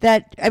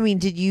that, I mean,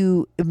 did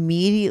you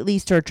immediately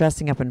start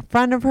dressing up in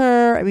front of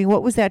her? I mean,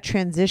 what was that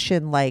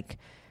transition like?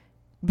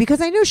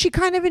 Because I know she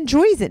kind of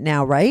enjoys it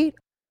now, right?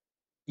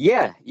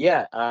 Yeah.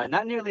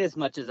 Not nearly as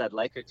much as I'd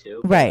like her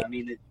to. Right. I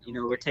mean,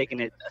 we're taking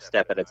it a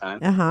step at a time.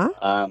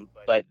 Uh-huh.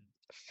 But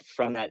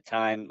from that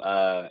time,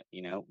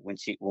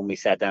 when we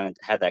sat down and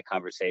had that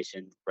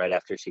conversation right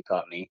after she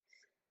caught me,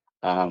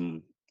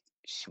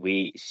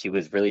 she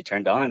was really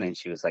turned on, and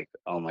she was like,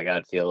 "Oh my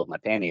God, feel my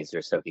panties,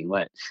 they're soaking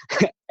wet."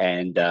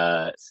 And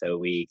so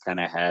we kind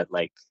of had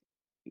like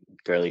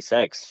girly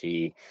sex.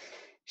 We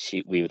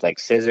would like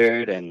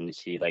scissored, and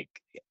she like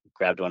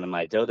grabbed one of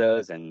my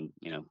dildos and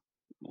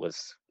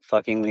was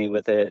fucking me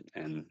with it,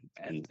 and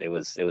it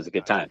was a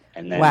good time.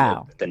 And then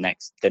wow. the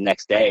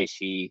next day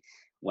she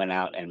went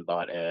out and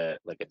bought a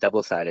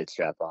double-sided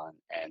strap-on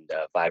and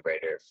a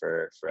vibrator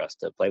for us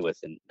to play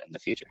with in the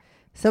future.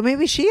 So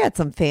maybe she had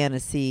some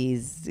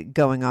fantasies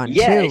going on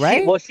too,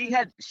 right?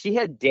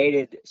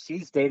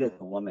 She's dated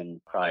a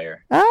woman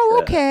prior. Oh,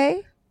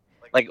 okay.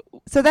 Like,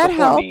 so that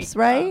helps,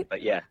 me, right?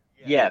 But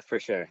yeah, for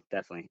sure,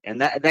 definitely.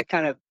 And that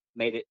kind of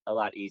made it a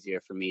lot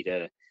easier for me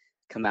to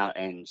come out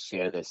and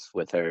share this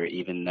with her,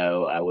 even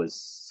though I was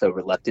so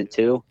reluctant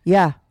to.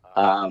 Yeah.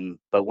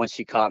 But once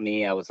she caught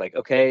me, I was like,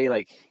 okay,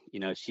 like,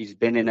 she's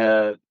been in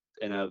a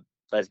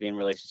lesbian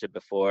relationship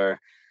before.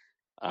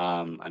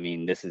 I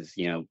mean, this is,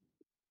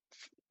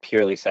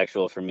 purely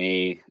sexual for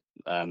me.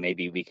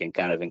 Maybe we can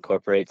kind of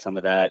incorporate some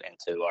of that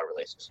into our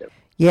relationship.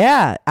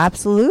 Yeah,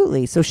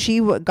 absolutely. So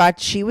she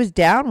was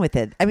down with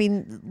it. I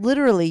mean,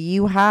 literally,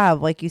 you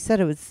have, like you said,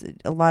 it was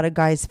a lot of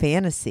guys'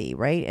 fantasy,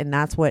 right? And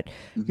that's what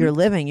you're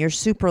living. You're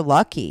super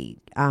lucky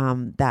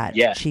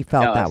that she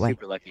felt that way.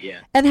 Super lucky, yeah.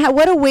 And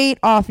what a weight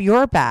off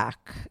your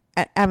back.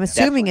 I'm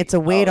assuming Definitely. It's a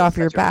weight off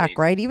your back,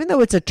 right? Even though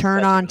it's a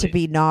turn on to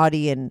be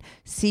naughty and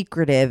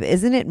secretive,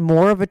 isn't it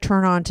more of a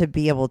turn on to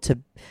be able to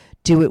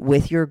do it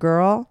with your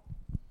girl?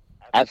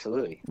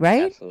 Absolutely.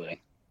 Right?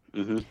 Absolutely.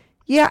 Mm-hmm.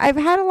 Yeah, I've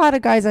had a lot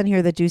of guys on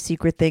here that do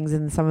secret things,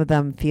 and some of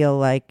them feel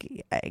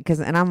like,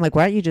 and I'm like,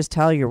 why don't you just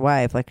tell your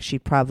wife? Like,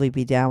 she'd probably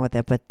be down with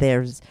it. But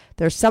there's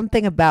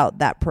something about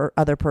that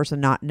other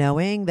person not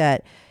knowing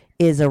that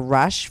is a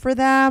rush for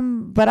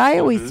them. But I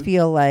always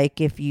feel like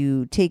if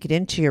you take it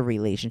into your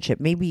relationship,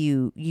 maybe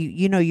you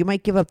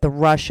might give up the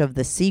rush of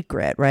the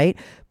secret, right?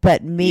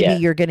 But maybe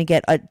you're going to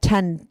get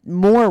 10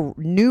 more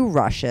new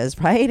rushes,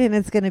 right? And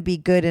it's going to be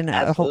good in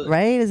a whole,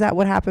 right? Is that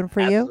what happened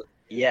for you?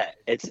 Yeah,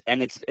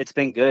 it's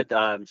been good.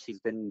 She's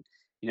been,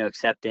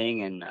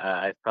 accepting, and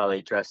I've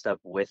probably dressed up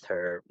with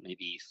her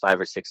maybe 5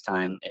 or 6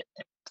 times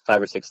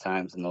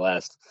in the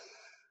last,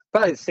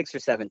 probably 6 or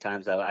 7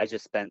 times. I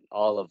just spent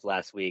all of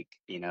last week,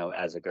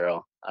 as a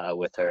girl,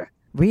 with her.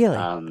 Really?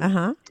 Um,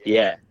 Uh-huh.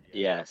 yeah,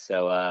 yeah.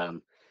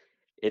 So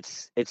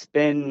it's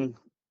been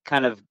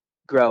kind of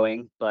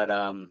growing, but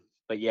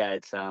yeah,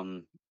 it's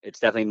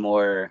definitely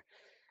more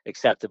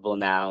acceptable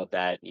now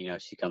that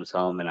she comes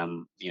home and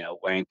I'm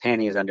wearing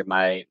panties under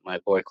my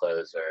boy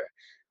clothes,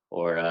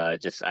 or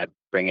just I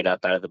bring it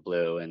up out of the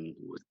blue, and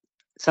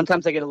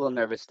sometimes I get a little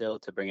nervous still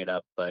to bring it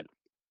up, but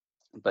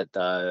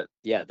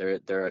yeah,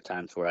 there are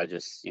times where I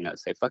just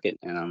say fuck it,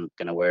 and I'm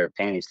gonna wear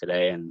panties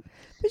today, and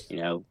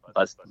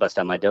bust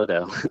out my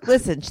dildo.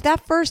 Listen, that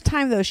first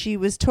time though, she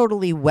was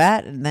totally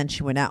wet, and then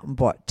she went out and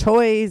bought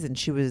toys, and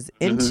she was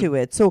hmm into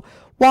it. So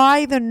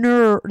why the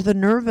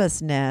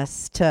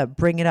nervousness to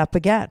bring it up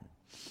again?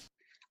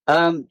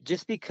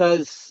 Just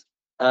because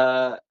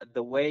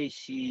the way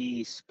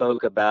she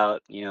spoke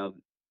about,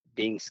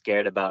 being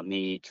scared about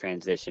me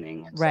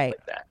transitioning and stuff Right.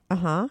 like that.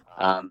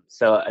 Uh-huh.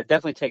 So I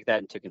definitely take that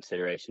into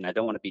consideration. I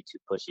don't want to be too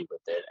pushy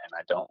with it, and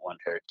I don't want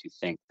her to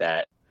think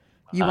that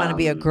You want to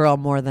be a um girl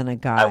more than a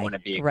I guy. want to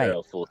be a Right.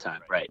 girl full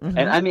time, right? And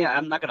Mm-hmm. I mean,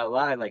 I'm not gonna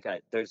lie, like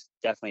there's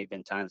definitely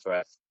been times where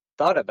I've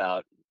thought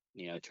about,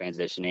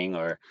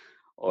 transitioning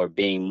or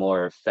being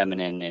more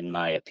feminine in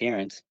my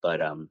appearance, but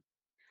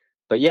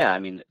yeah, I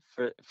mean,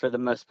 for the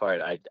most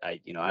part, I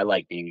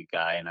like being a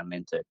guy, and I'm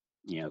into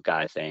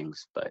guy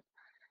things, but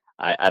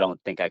I don't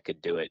think I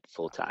could do it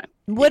full time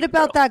What being a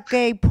about girl. that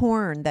gay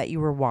porn that you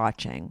were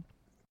watching?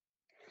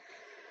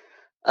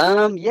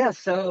 Yeah,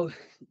 so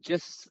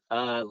just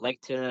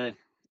like to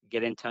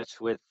get in touch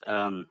with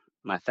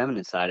my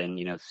feminine side,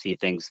 and see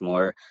things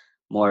more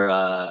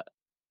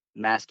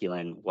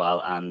masculine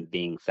while I'm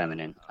being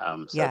feminine.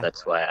 So Yeah.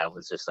 that's why I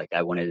was just like,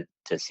 I wanted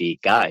to see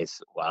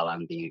guys while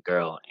I'm being a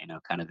girl,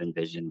 kind of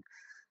envision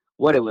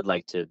what it would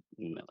like to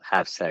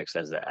have sex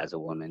as a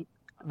woman,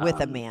 With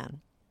a um, man.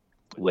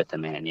 with a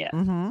man. Yeah.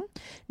 Mm-hmm.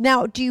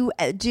 Now,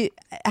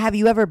 have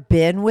you ever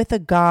been with a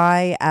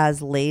guy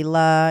as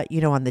Layla,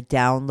 on the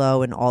down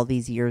low in all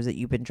these years that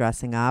you've been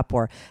dressing up,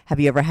 or have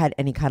you ever had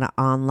any kind of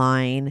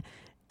online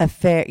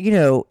affair,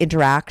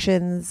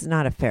 interactions,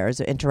 not affairs,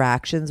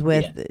 interactions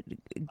with Yeah.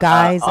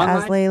 guys as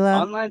Online,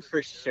 Layla? online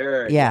for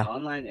sure. Yeah, Yeah.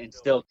 online, and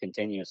still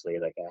continuously.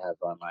 Like, I have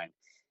online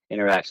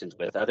interactions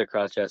with other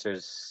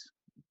crossdressers,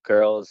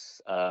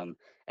 girls,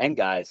 and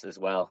guys as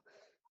well.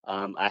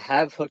 I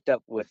have hooked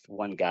up with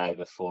one guy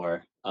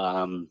before.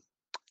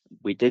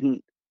 We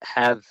didn't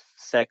have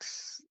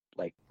sex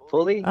like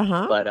fully,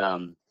 Uh-huh. but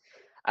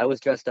I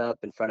was dressed up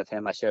in front of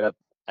him. I showed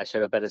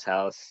up at his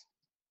house,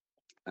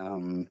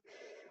 um,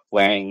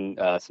 wearing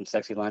some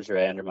sexy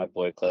lingerie under my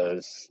boy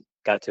clothes.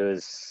 Got to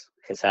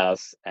his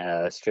house,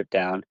 stripped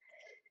down,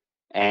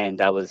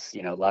 and I was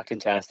locked in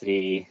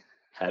chastity.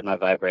 Had my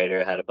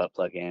vibrator, had a butt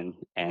plug in,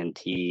 and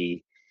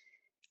he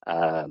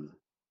um,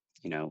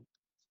 you know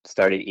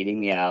started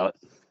eating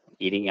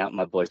out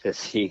my boy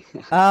pussy.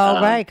 Oh,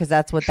 right, um, because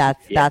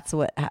yeah.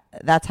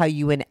 that's how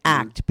you Mhm.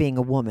 enact being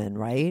a woman,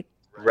 right?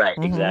 Right,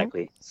 Mm-hmm.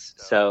 exactly.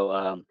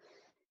 So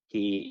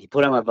he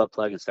put on my butt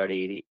plug and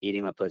started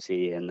eating my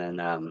pussy, and then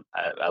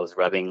I was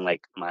rubbing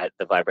like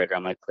the vibrator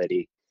on my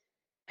clitty,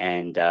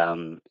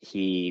 and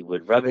he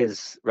would rub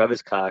his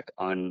cock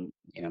on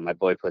my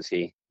boy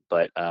pussy,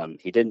 but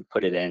he didn't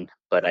put it in,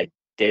 but I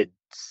did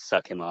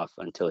suck him off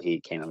until he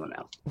came in my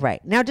mouth.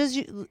 Right. Now,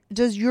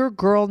 does your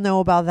girl know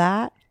about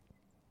that?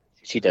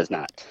 She does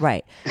not.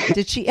 Right.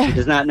 Did she? She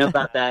does not know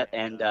about that,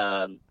 and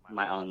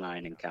my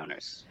online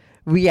encounters.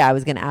 Well, yeah, I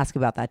was going to ask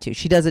about that too.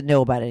 She doesn't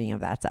know about any of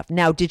that stuff.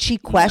 Now, did she No.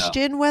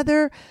 question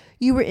whether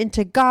you were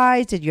into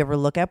guys? Did you ever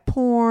look at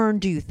porn?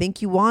 Do you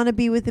think you want to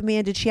be with a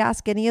man? Did she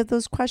ask any of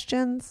those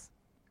questions?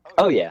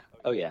 Oh yeah.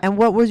 Oh yeah. And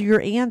what were your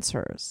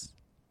answers?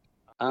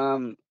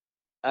 Um,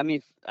 I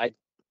mean, I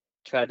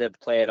tried to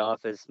play it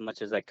off as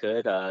much as I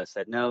could.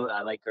 Said no,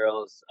 I like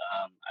girls.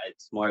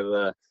 It's more of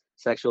a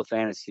sexual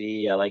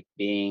fantasy. I like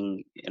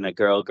being in a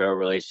girl-girl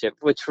relationship,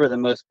 which for the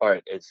most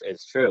part is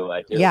true.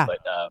 I do, Yeah. but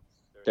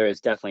there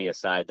is definitely a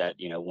side that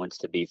wants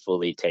to be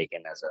fully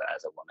taken as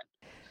a woman.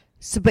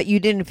 So, but you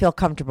didn't feel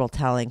comfortable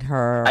telling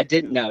her. I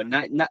didn't know.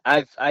 Not.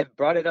 I've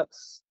brought it up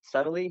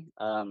subtly.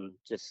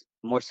 Just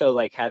more so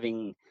like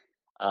having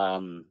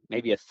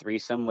maybe a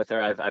threesome with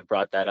her. I've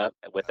brought that up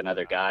with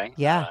another guy.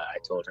 Yeah. I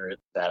told her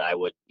that I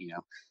would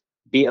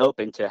be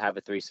open to have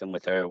a threesome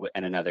with her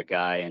and another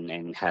guy,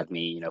 and have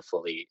me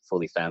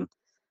fully femme.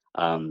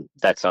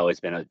 That's always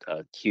been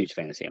a huge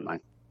fantasy of mine.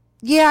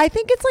 Yeah, I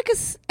think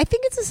I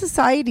think it's a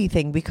society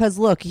thing because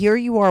look, here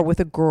you are with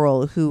a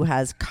girl who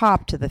has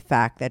copped to the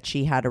fact that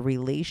she had a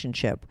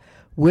relationship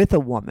with a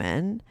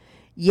woman,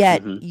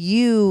 yet hmm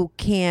you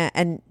can't,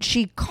 and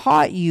she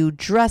caught you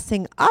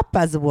dressing up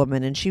as a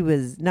woman, and she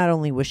was, not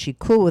only was she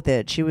cool with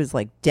it, she was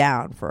like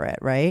down for it,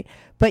 right?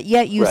 But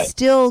yet you Right.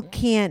 still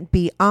can't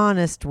be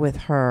honest with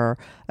her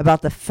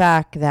about the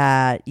fact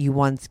that you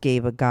once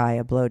gave a guy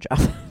a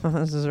blowjob.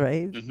 This is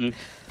right. hmm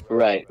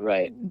Right,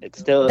 right. It's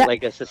still That,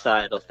 like a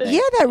societal thing.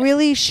 yeah, that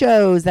really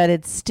shows that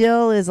it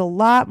still is a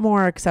lot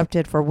more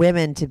accepted for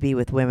women to be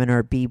with women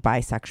or be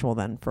bisexual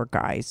than for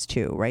guys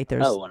too, right?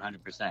 There's Oh,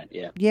 100%.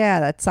 Yeah. Yeah,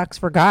 that sucks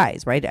for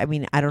guys, right? I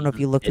mean, I don't know if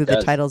you look It through the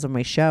does. titles of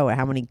my show,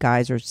 how many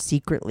guys are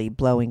secretly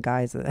blowing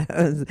guys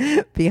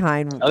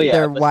behind Oh, yeah.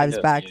 their I've listened wives' to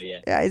a backs. few, yeah.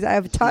 Yeah, I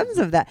have tons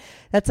of that.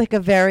 That's like a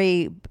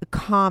very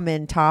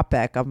common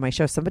topic of my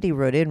show. Somebody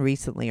wrote in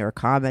recently or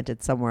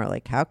commented somewhere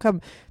like, how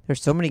come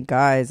there's so many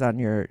guys on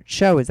your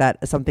show? Is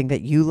that something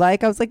that you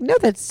like? I was like, no,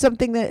 that's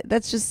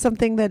just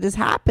something that is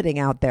happening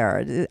out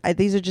there.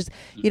 These are just,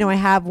 I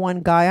have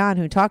one guy on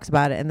who talks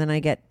about it, and then I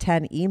get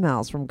 10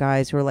 emails from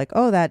guys who are like,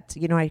 oh, that,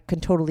 I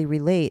can totally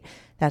relate.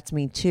 That's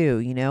me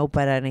too,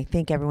 and I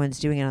think everyone's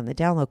doing it on the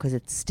download because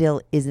it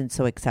still isn't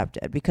so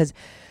accepted, because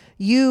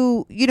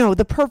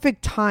the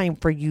perfect time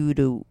for you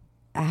to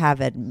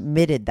have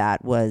admitted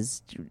that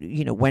was,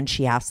 when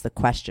she asked the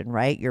question,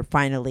 right? We're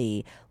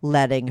finally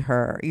letting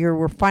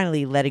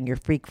your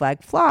freak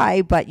flag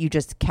fly, but you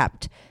just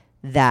kept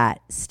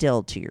that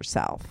still to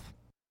yourself.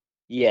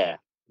 Yeah,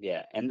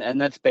 yeah.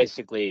 And that's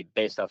basically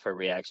based off her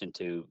reaction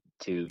to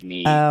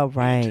me Oh,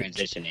 right.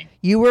 transitioning.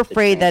 You were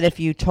afraid that if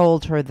you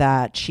told her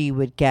that, she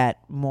would get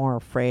more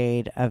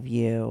afraid of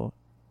you.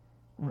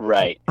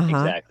 Right,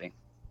 exactly.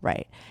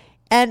 Right.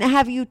 And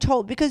have you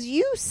told, because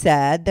you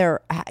said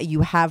you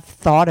have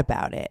thought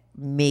about it,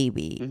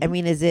 maybe. Mm-hmm. I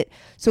mean, is it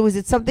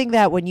something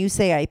that when you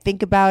say I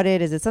think about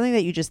it, is it something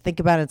that you just think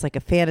about and it's like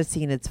a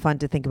fantasy and it's fun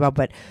to think about,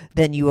 but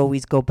then you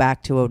always go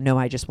back to, oh, no,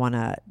 I just want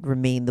to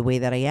remain the way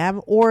that I am?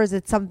 Or is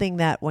it something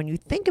that when you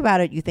think about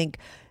it, you think,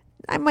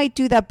 I might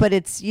do that, but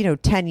it's,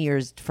 10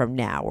 years from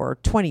now or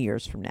 20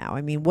 years from now?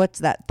 I mean, what's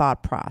that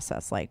thought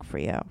process like for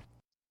you?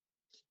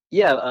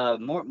 Yeah,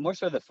 more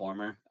so the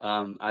former.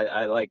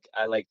 I like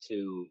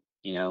to,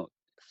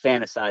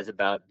 fantasize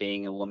about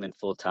being a woman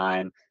full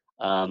time,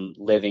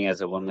 living as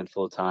a woman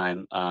full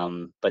time.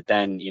 But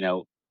then,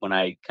 when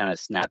I kind of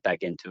snap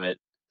back into it,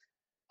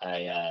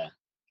 I'm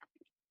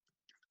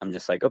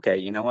just like, okay,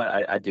 you know what?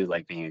 I do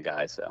like being a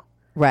guy, so.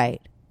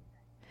 Right.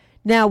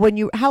 Now,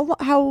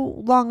 how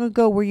long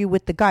ago were you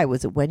with the guy?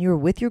 Was it when you were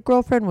with your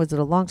girlfriend? Was it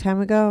a long time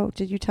ago?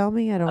 Did you tell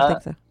me? I don't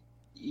think so.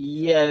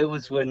 Yeah, it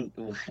was when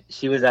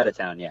she was out of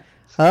town. Yeah.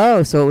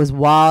 Oh, so it was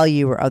while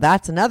you were. Oh,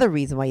 that's another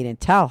reason why you didn't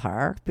tell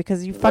her,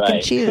 because you fucking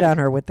Right. cheated on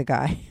her with the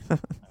guy.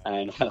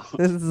 I know.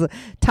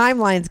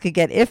 Timelines could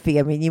get iffy.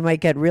 I mean, you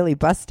might get really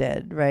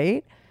busted,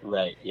 right?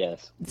 Right.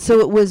 Yes. So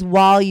it was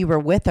while you were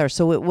with her.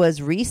 So it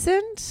was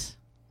recent.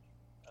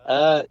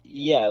 Yeah,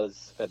 it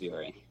was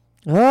February.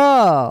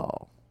 Oh.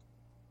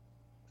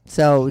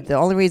 So the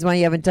only reason why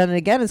you haven't done it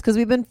again is because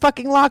we've been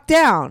fucking locked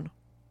down.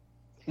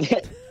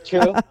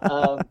 True.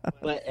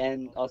 But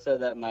and also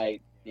that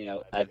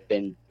I've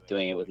been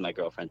doing it with my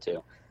girlfriend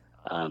too.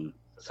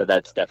 So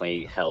that's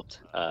definitely helped,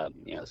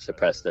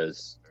 suppress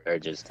those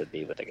urges to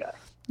be with a guy.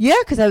 Yeah,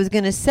 because I was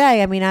going to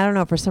say, I mean, I don't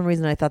know, for some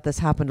reason I thought this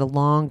happened a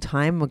long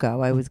time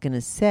ago. I was going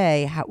to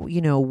say, how,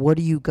 what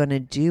are you going to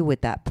do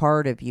with that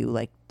part of you?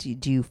 Like,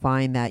 do you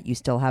find that you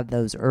still have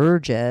those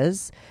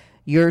urges?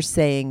 You're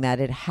saying that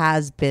it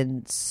has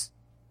been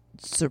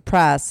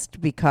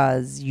suppressed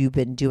because you've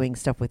been doing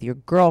stuff with your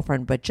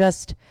girlfriend, but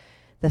just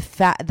the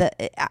fact that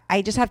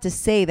I just have to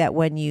say that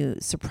when you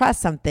suppress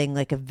something,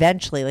 like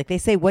eventually, like they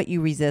say, what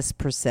you resist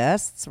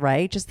persists,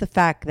 right? Just the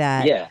fact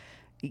that, Yeah.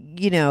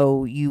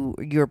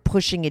 You're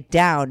pushing it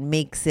down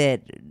makes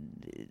it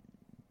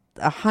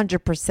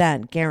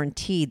 100%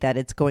 guaranteed that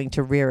it's going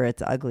to rear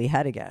its ugly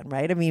head again,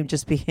 right? I mean,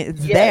 it's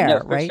there, no,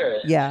 for right? sure.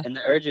 Yeah. And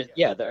the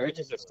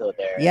urges are still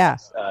there. Yeah.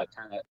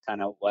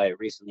 Kind of why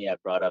recently I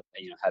brought up,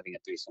 having a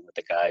threesome with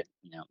a guy,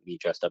 me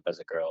dressed up as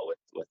a girl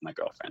with my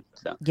girlfriend.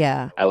 So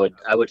Yeah. I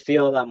would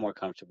feel a lot more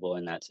comfortable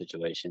in that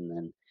situation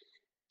than,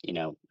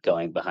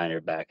 going behind her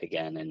back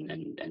again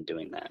and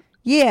doing that.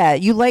 Yeah.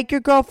 You like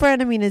your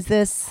girlfriend? I mean, is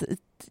this...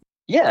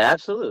 Yeah,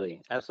 absolutely.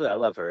 Absolutely. I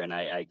love her. And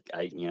I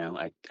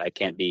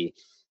can't be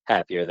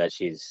happier that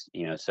she's,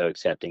 so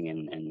accepting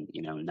and,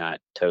 not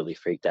totally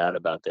freaked out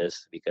about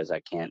this, because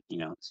I can't,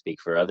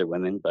 speak for other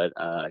women, but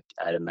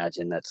I'd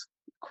imagine that's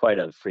quite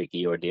a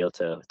freaky ordeal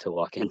to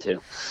walk into.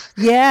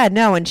 Yeah,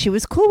 no, and she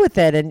was cool with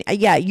it. And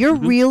yeah, you're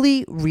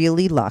really,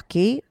 really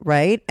lucky,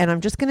 right? And I'm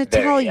just going to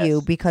tell you,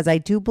 yes. because I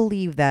do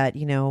believe that,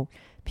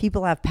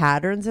 people have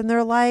patterns in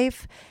their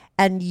life.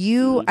 And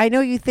I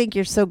know you think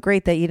you're so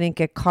great that you didn't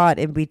get caught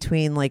in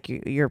between like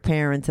your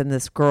parents and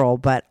this girl,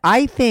 but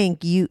I think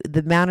the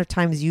amount of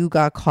times you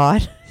got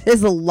caught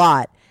is a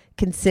lot,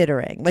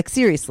 considering. Like,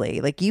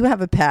 seriously, like you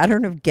have a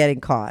pattern of getting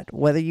caught,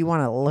 whether you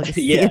want to look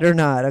see it or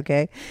not,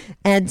 okay?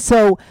 And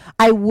so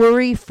I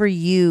worry for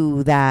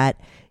you that,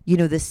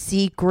 the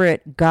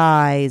secret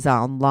guys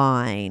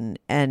online,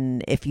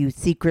 and if you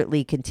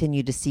secretly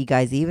continue to see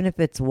guys, even if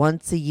it's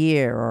once a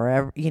year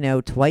or,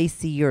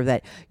 twice a year,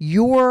 that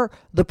you're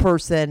the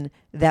person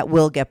that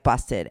will get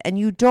busted. And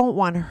you don't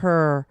want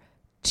her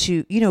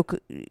to,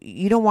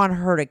 you don't want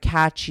her to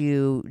catch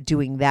you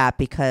doing that,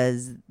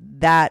 because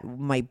that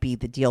might be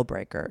the deal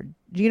breaker.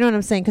 Do you know what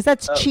I'm saying? Because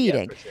that's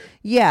cheating. Yeah, for sure.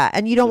 Yeah,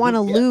 and you don't want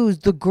to Yeah. lose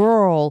the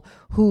girl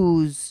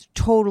who's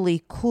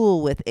totally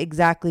cool with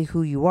exactly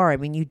who you are. I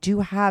mean, you do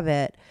have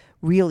it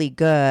really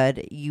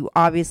good. You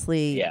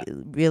obviously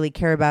really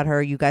care about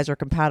her. You guys are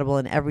compatible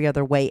in every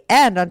other way.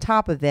 And on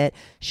top of it,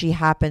 she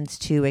happens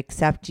to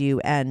accept you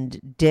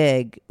and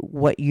dig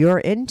what you're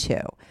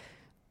into.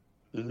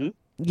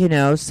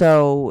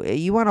 So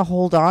you want to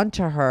hold on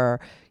to her.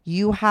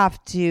 You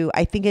have to,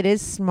 I think it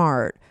is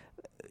smart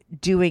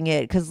doing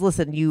it, because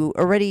listen, you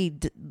already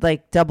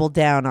doubled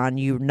down on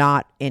you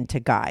not into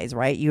guys,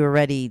 right? You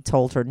already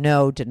told her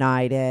no,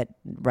 denied it,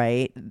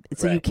 right?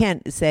 So you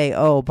can't say,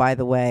 oh, by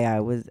the way,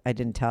 I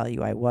didn't tell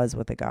you I was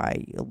with a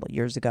guy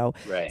years ago.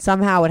 Right.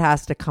 Somehow it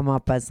has to come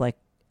up as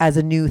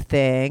a new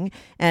thing.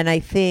 And I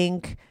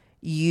think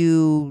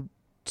you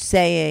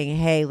saying,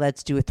 hey,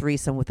 let's do a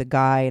threesome with a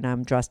guy and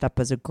I'm dressed up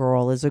as a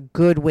girl, is a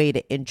good way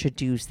to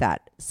introduce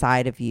that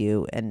side of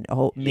you, and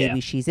maybe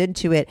she's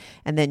into it,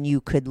 and then you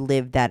could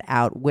live that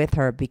out with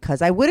her.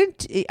 Because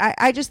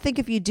I just think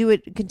if you do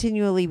it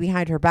continually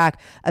behind her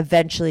back,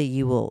 eventually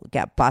you will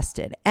get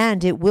busted,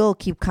 and it will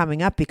keep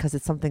coming up because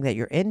it's something that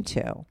you're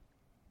into.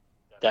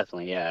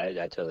 Definitely, yeah,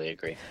 I totally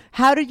agree.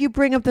 How did you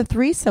bring up the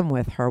threesome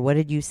with her? What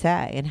did you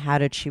say, and how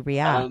did she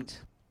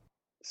react?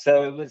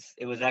 So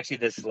it was actually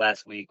this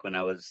last week when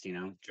I was,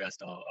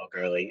 dressed all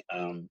girly.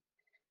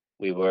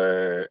 We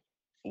were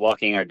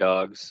walking our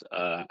dogs.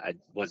 I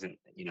wasn't,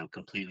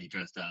 completely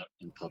dressed out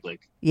in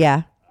public.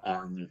 Yeah.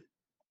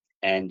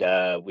 And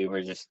we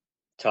were just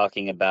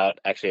talking about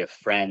actually a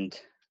friend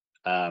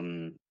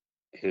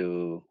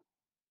who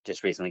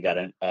just recently got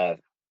a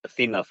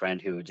female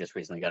friend who just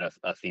recently got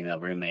a female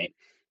roommate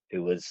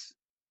who was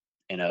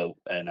in a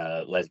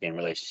lesbian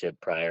relationship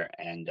prior,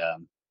 and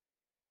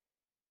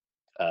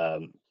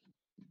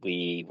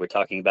we were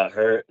talking about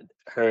her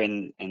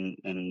and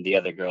the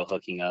other girl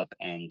hooking up,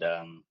 and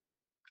the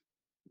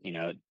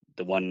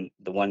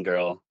one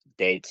girl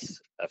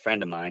dates a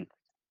friend of mine,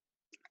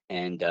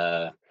 and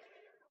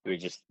we were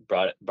just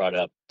brought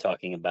up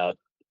talking about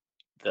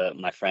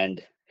my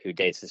friend who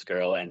dates this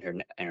girl and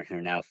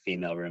her now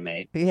female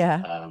roommate,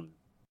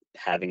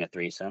 having a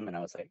threesome, and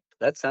I was like,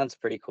 that sounds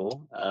pretty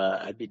cool.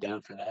 I'd be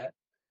down for that.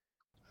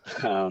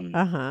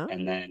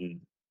 And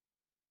then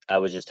I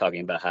was just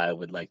talking about how I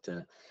would like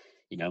to,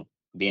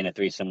 be in a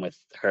threesome with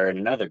her and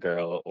another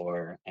girl,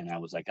 and I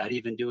was like, I'd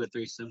even do a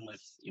threesome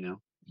with,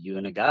 you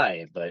and a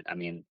guy. But I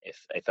mean,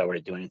 if I were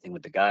to do anything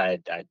with the guy,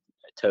 I'd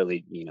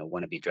totally,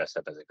 want to be dressed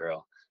up as a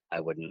girl. I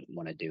wouldn't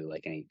want to do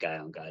like any guy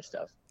on guy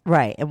stuff.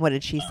 Right. And what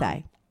did she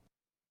say?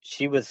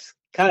 She was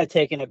kind of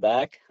taken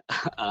aback.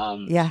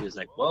 She was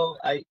like, well,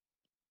 I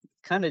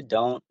kind of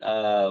don't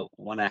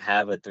want to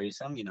have a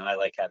threesome. I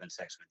like having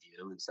sex with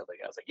you and stuff like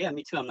that. I was like, yeah,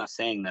 me too. I'm not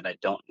saying that I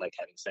don't like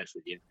having sex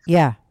with you.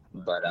 Yeah.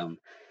 But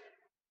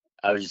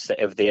I was just saying,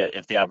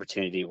 if the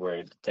opportunity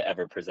were to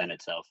ever present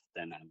itself,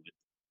 then I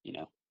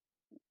would,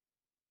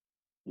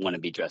 want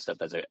to be dressed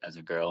up as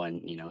a girl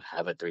and,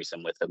 have a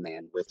threesome with a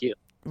man with you.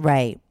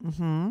 Right.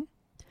 Mm-hmm.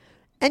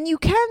 And you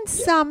can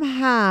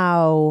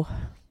somehow,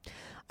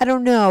 I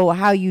don't know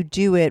how you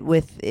do it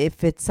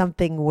if it's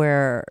something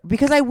where,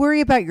 because I worry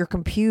about your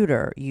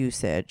computer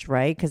usage,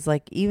 right? Because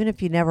even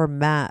if you never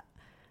met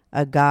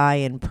a guy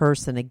in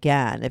person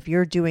again, if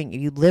you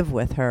live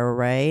with her,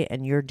 right?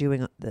 And you're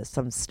doing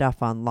some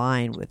stuff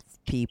online with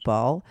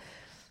people.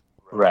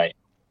 Right.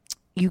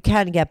 You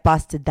can get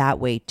busted that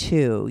way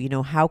too.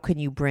 How can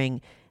you bring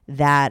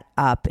that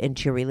up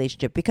into your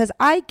relationship? Because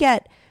I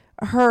get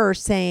her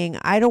saying,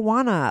 I don't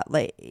want to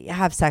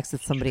have sex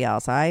with somebody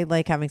else. I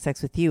like having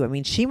sex with you. I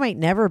mean, she might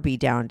never be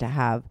down to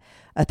have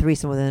a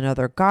threesome with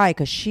another guy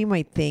because she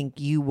might think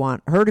you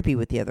want her to be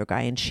with the other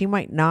guy, and she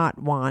might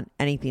not want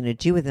anything to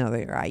do with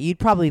another guy. You'd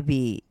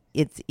probably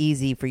it's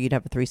easy for you to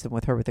have a threesome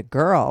with her with a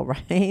girl,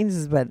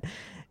 right? But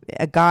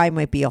a guy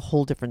might be a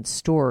whole different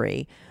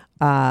story.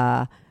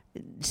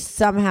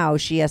 Somehow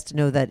she has to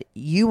know that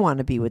you want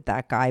to be with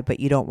that guy, but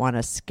you don't want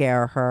to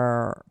scare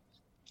her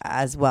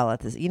as well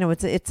at this.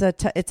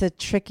 It's a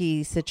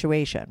tricky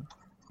situation.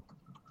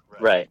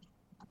 Right.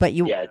 But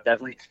yeah,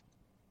 definitely.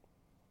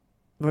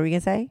 What were you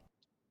gonna say?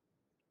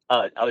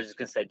 I was just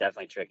gonna say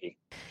definitely tricky.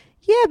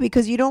 Yeah,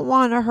 because you don't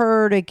want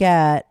her to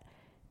get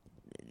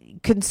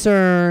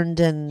concerned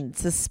and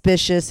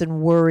suspicious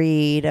and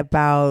worried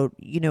about,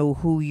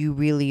 who you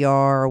really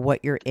are or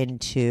what you're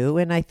into.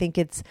 And I think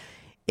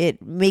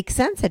it makes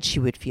sense that she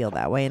would feel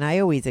that way. And I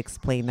always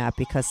explain that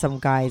because some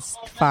guys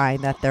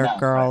find that their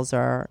girls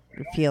are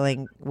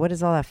feeling, what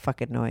is all that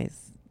fucking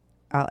noise?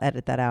 I'll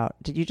edit that out.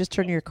 Did you just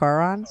turn your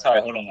car on?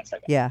 Sorry, hold on 1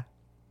 second. Yeah.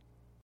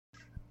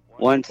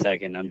 1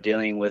 second. I'm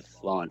dealing with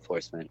law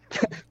enforcement.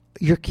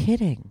 You're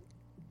kidding.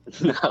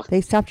 No.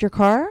 They stopped your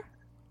car?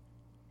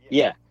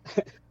 Yeah.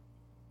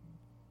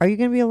 Are you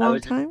going to be a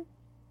long time?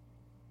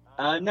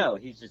 No,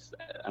 he's just,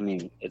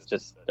 it's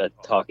just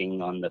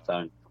talking on the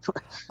phone.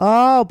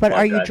 Oh, but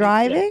are you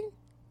driving?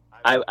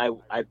 I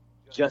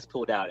just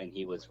pulled out and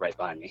he was right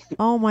behind me.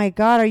 Oh my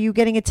God, are you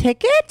getting a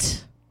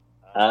ticket?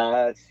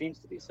 It seems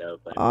to be so,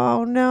 but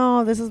Oh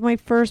no, this is my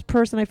first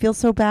person. I feel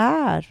so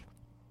bad.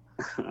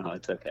 oh,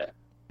 it's okay.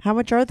 How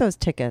much are those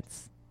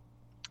tickets?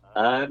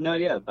 I have no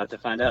idea. About to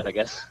find out, I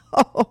guess.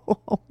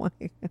 Oh my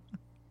God.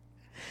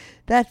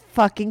 That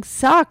fucking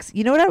sucks.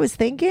 You know what I was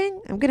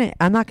thinking?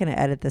 I'm not gonna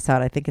edit this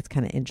out. I think it's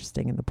kind of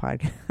interesting in the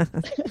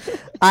podcast.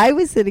 I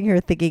was sitting here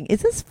thinking,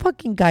 is this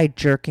fucking guy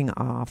jerking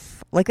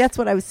off? Like, that's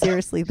what I was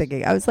seriously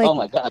thinking. I was like, Oh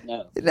my God,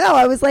 no. No,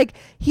 I was like,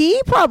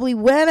 he probably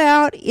went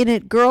out in a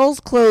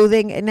girl's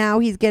clothing and now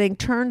he's getting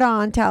turned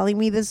on telling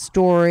me this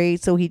story.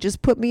 So he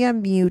just put me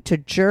on mute to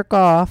jerk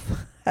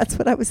off. That's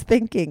what I was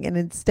thinking. And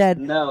instead,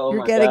 No, oh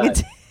you're my getting God.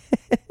 it.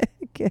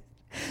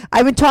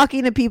 I've been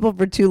talking to people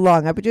for too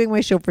long. I've been doing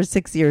my show for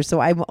 6 years. So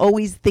I'm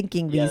always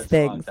thinking Yeah, these that's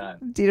a long things.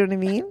 time. Do you know what I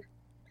mean?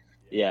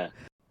 Yeah.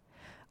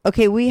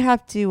 Okay, we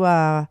have to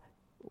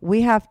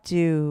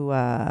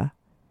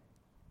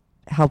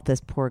help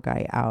this poor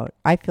guy out.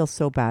 I feel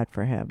so bad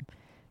for him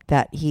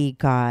that he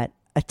got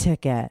a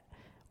ticket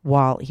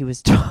while he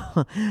was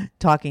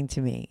talking to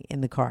me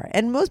in the car.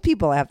 And most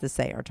people, I have to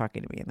say, are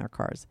talking to me in their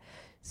cars.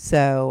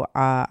 So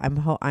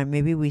I'm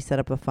maybe we set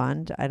up a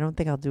fund. I don't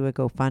think I'll do a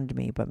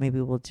GoFundMe, but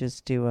maybe we'll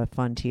just do a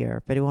fund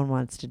here. If anyone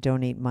wants to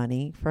donate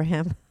money for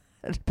him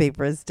to pay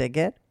for his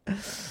ticket,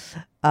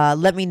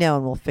 let me know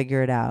and we'll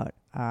figure it out.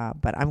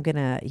 But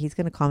he's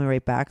gonna call me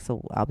right back,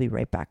 so I'll be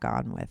right back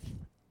on with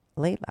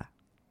Layla.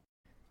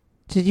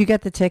 Did you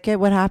get the ticket?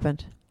 What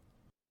happened?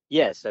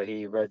 Yeah, so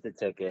he wrote the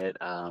ticket.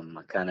 I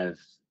kind of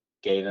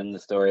gave him the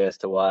story as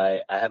to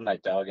why. I have my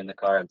dog in the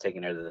car. I'm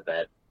taking her to the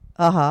vet.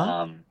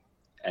 Uh-huh.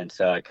 And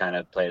so I kind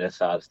of played a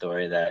sob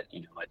story that,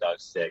 my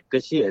dog's sick,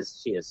 because she is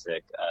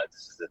sick.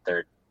 This is the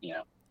third,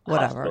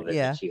 hospital visit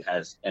yeah. she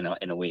has in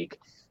a week.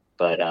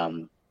 But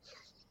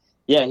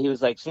yeah, he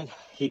was like,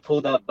 he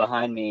pulled up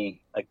behind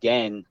me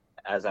again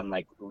as I'm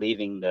like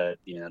leaving the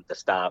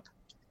stop,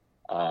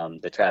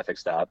 the traffic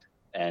stop,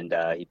 and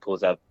he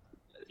pulls up,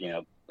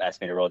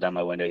 asked me to roll down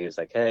my window. He was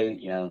like, hey,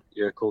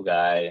 you're a cool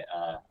guy.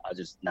 I'll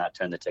just not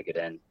turn the ticket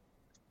in.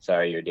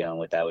 Sorry you're dealing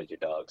with that with your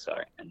dog.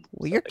 Sorry. And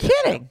Well, you're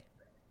kidding.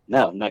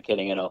 No, I'm not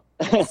kidding at all.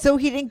 So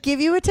he didn't give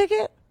you a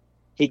ticket?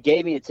 He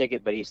gave me a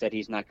ticket, but he said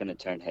he's not going to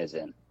turn his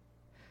in.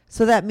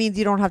 So that means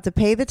you don't have to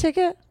pay the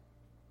ticket?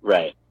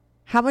 Right.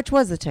 How much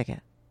was the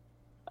ticket?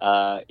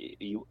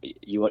 You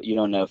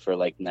don't know for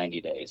like 90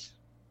 days.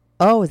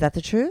 Oh, is that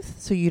the truth?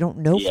 So you don't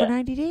know Yeah. for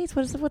 90 days?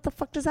 What the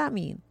fuck does that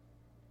mean?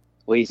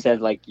 Well, he said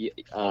like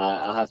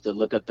I'll have to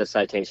look up the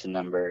citation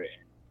number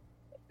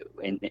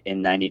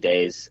in 90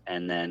 days,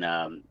 and then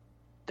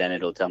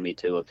it'll tell me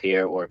to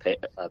appear or pay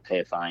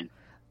a fine.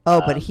 Oh,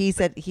 but he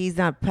said he's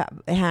not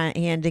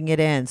handing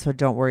it in, so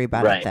don't worry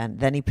about Right. it then.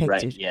 Then he picked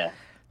Right. you. Yeah.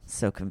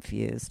 So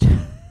confused.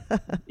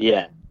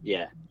 Yeah.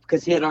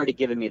 Because he had already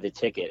given me the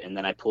ticket, and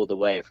then I pulled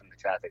away from the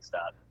traffic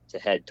stop to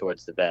head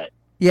towards the vet.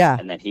 Yeah.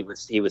 And then he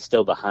was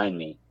still behind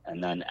me,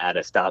 and then at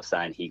a stop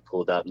sign he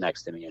pulled up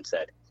next to me and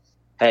said,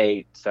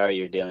 hey, sorry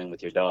you're dealing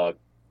with your dog.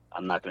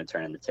 I'm not going to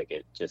turn in the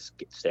ticket. Just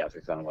stay off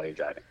your phone while you're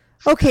driving.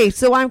 Okay,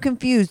 so I'm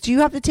confused. Do you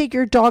have to take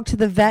your dog to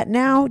the vet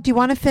now? Do you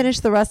want to finish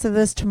the rest of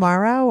this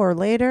tomorrow or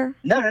later?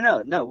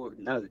 No.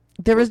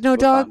 There was no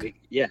dog?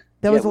 Yeah.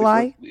 That was a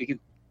lie?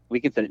 We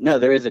can finish. No,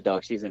 there is a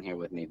dog. She's in here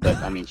with me, but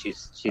I mean,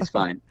 she's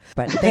fine.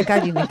 But thank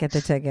God you didn't get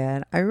the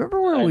ticket. I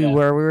remember where we know.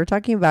 were. We were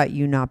talking about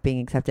you not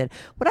being accepted.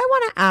 What I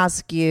want to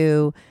ask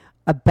you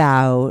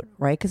about,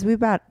 right, because we've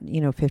got,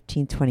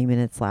 15, 20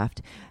 minutes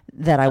left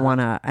that I want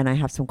to, and I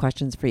have some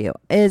questions for you,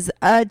 is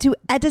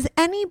does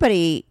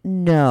anybody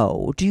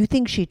know, do you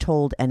think she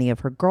told any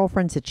of her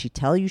girlfriends? Did she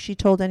tell you she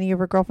told any of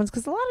her girlfriends?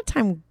 Because a lot of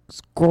times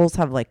girls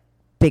have like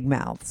big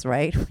mouths,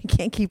 right? We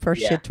can't keep our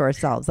shit to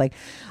ourselves. Like,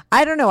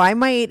 I don't know. I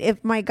might, if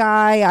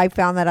I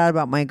found that out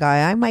about my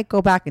guy, I might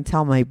go back and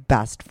tell my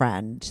best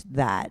friend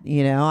that,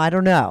 I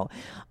don't know.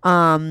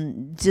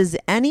 Does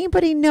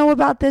anybody know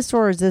about this,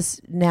 or is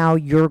this now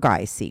your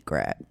guy's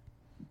secret?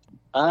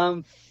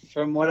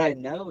 From what I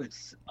know,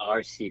 it's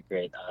our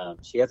secret.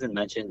 She hasn't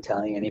mentioned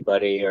telling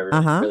anybody or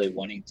really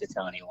wanting to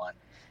tell anyone.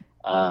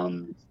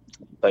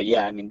 But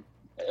yeah, I mean,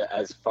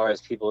 as far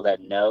as people that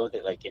know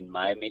that, like in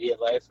my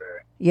immediate life,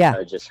 or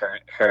just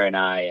her and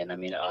I, and I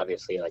mean,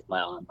 obviously, like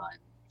my online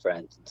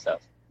friends and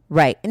stuff.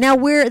 Right. Now,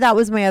 that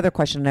was my other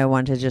question. I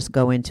wanted to just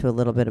go into a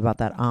little bit about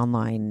that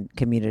online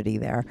community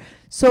there.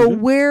 So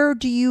where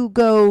do you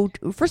go?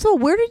 First of all,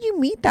 where did you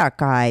meet that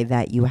guy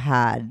that you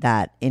had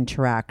that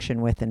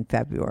interaction with in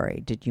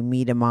February? Did you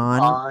meet him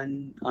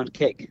on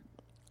Kick?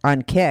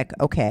 On Kick.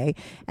 Okay.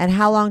 And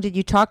how long did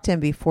you talk to him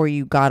before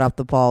you got up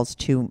the balls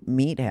to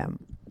meet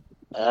him?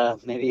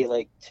 Maybe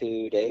like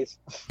 2 days.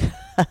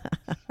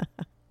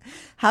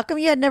 How come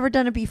you had never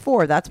done it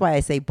before? That's why I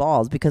say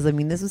balls, because I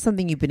mean, this is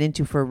something you've been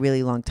into for a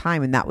really long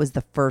time, and that was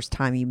the first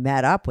time you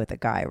met up with a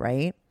guy,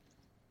 right?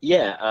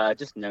 Yeah,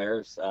 just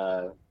nerves.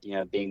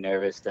 Being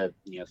nervous to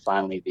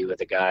finally be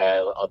with a guy,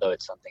 although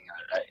it's something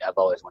I've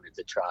always wanted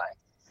to try.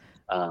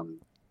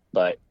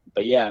 But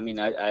yeah, I mean,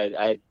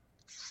 I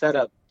set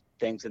up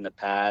things in the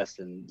past,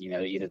 and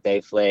either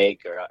they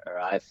flake or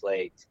I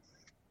flaked.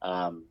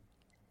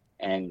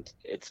 And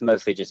it's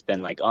mostly just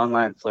been like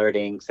online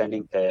flirting,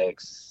 sending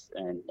pics,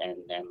 and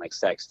like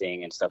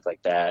sexting and stuff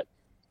like that.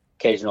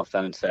 Occasional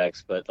phone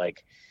sex, but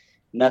like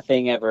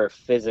nothing ever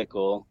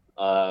physical,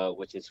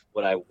 which is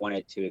what I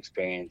wanted to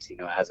experience,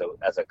 as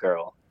a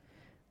girl.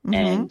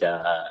 Mm-hmm.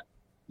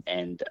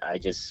 And I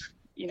just,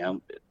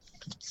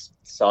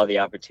 saw the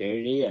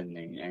opportunity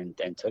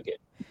and took it.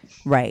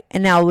 Right.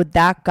 And now with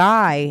that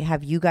guy,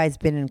 have you guys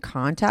been in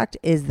contact?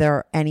 Is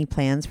there any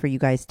plans for you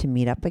guys to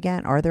meet up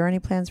again? Are there any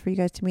plans for you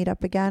guys to meet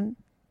up again?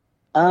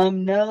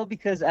 No,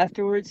 because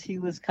afterwards he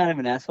was kind of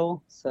an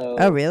asshole. So.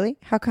 Oh, really?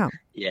 How come?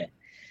 Yeah.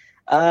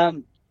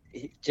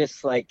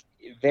 Just like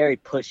very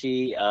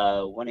pushy,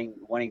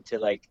 wanting to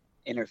like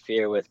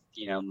interfere with,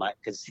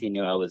 because he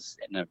knew I was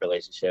in a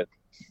relationship.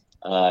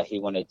 He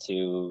wanted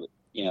to,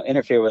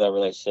 interfere with our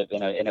relationship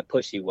in a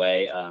pushy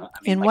way.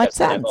 In like what I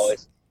said,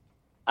 sense?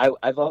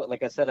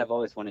 like I said, I've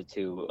always wanted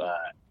to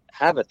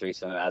have a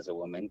threesome as a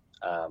woman,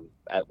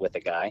 with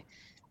a guy.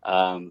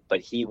 But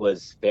he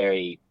was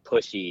very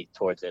pushy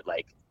towards it.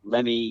 Like,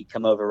 let me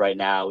come over right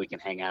now. We can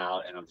hang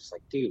out. And I'm just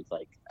like, dude,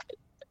 like,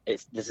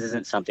 this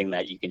isn't something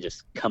that you can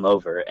just come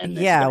over and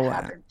it's gonna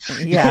happen.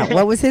 Yeah.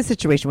 What was his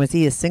situation? Was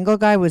he a single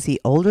guy? Was he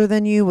older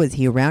than you? Was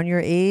he around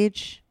your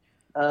age?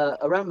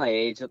 Around my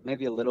age,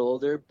 maybe a little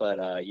older,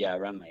 but yeah,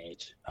 around my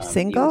age.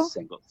 Single?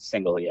 He was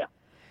single, yeah.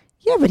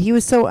 Yeah, but he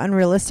was so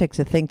unrealistic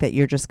to think that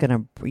you're just gonna,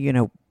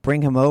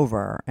 bring him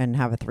over and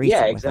have a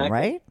threesome with him,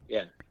 right?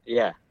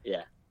 Yeah.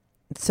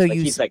 So like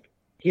he's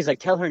like,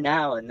 tell her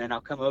now, and then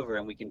I'll come over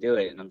and we can do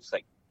it. And I'm just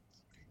like,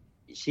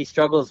 she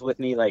struggles with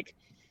me, like,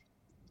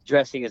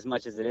 dressing as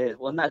much as it is.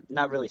 Well,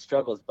 not really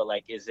struggles, but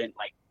like isn't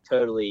like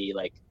totally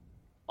like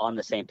on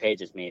the same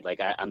page as me. Like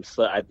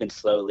I've been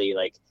slowly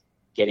like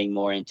getting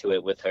more into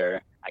it with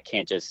her. I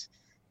can't just,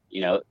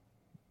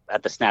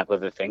 at the snap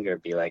of a finger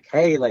be like,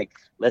 hey, like,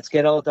 let's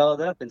get all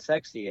dolled up and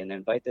sexy and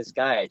invite this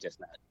guy I just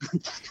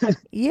met.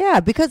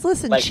 Yeah, because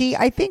listen, like,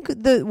 I think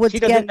she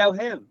doesn't know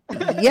him.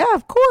 Yeah,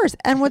 of course.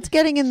 And what's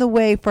getting in the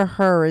way for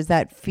her is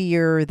that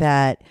fear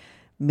that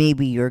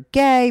maybe you're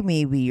gay,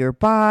 maybe you're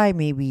bi,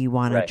 maybe you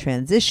want to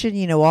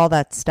transition, all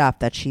that stuff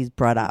that she's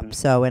brought up. Mm-hmm.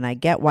 So, and I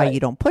get why you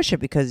don't push it,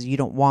 because you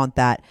don't want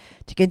that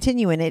to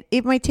continue. And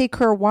it might take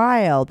her a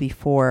while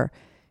before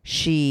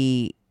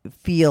she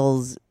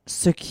feels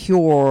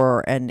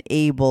secure and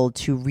able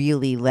to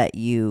really let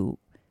you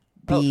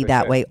be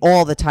that way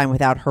all the time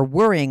without her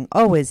worrying,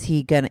 is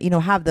he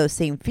gonna have those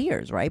same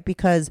fears, right?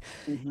 Because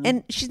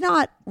and she's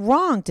not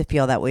wrong to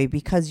feel that way,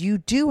 because you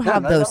do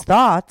have those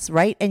thoughts,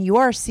 right? And you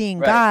are seeing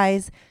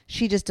guys,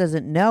 she just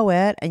doesn't know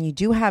it, and you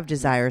do have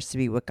desires to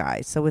be with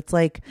guys. So it's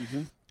like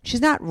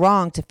she's not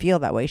wrong to feel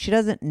that way. She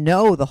doesn't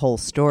know the whole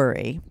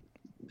story.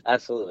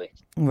 Absolutely.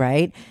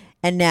 Right?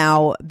 And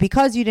now,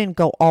 because you didn't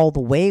go all the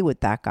way with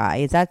that guy,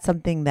 is that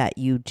something that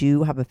you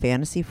do have a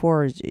fantasy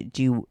for? Or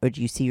do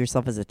you see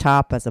yourself as a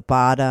top, as a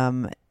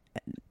bottom?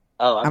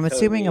 Oh, I'm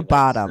assuming a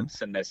bottom.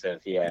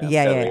 Submissive, yeah.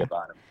 Yeah. A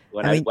bottom.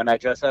 When I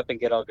dress up and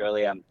get all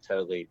girly, I'm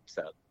totally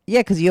sub. Yeah,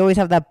 because you always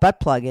have that butt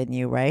plug in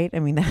you, right? I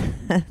mean,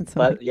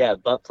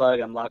 butt plug.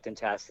 I'm locked in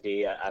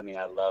chastity. I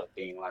love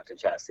being locked in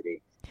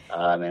chastity.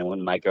 And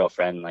when my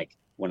girlfriend, like,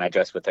 when I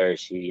dress with her,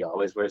 she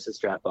always wears a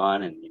strap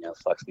on and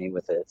fucks me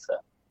with it. So.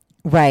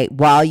 Right,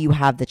 while you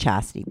have the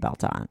chastity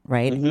belt on,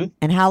 right? Mm-hmm.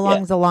 And how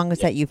long is the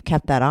longest that you've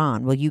kept that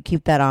on? Will you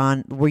keep that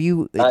on? Were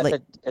you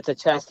it's a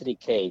chastity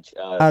cage.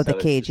 The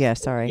cage,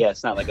 sorry. Yeah,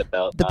 it's not like a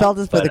belt. The belt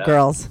is for the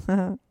girls.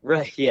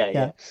 Right,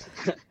 yeah.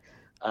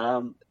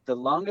 The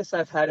longest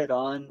I've had it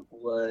on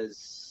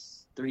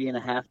was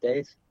 3.5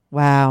 days.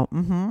 Wow.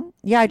 Mm-hmm.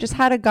 Yeah, I just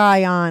had a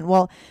guy on.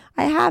 Well,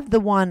 I have the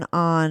one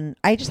on.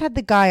 I just had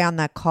the guy on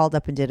that called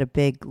up and did a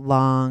big,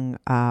 long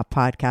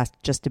podcast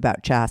just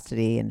about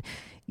chastity and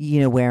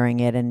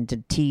wearing it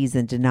and tease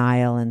and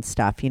denial and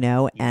stuff,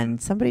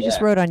 and somebody just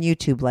wrote on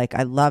YouTube, like,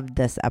 I loved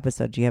this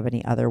episode. Do you have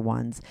any other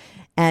ones?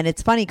 And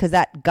it's funny because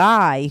that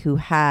guy who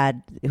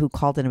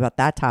called in about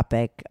that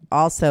topic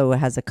also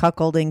has a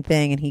cuckolding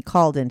thing, and he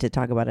called in to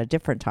talk about a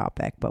different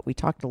topic, but we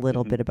talked a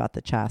little bit about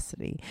the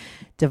chastity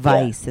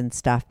device and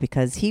stuff,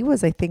 because he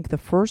was, I think, the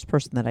first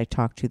person that I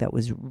talked to that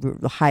was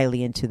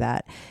highly into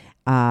that.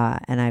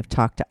 And I've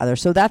talked to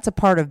others. So that's a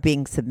part of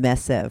being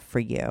submissive for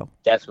you.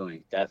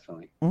 Definitely.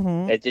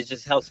 Mm-hmm. It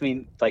just helps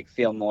me like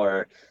feel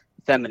more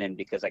feminine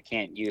because I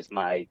can't use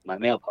my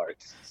male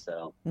parts.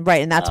 So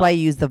right, and that's why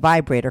you use the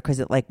vibrator, because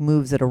it like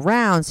moves it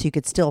around so you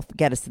could still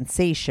get a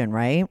sensation,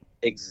 right?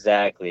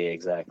 Exactly.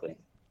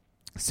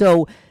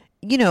 So,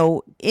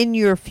 in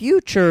your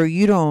future,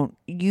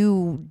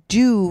 you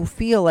do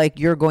feel like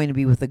you're going to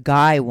be with a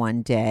guy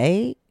one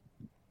day.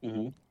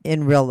 Mm-hmm.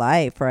 In real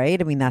life,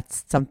 right? I mean,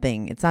 it's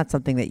not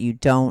something that you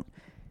don't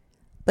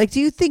like.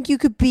 Do you think you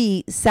could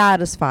be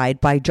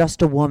satisfied by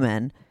just a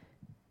woman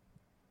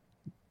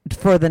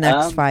for the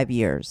next 5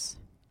 years?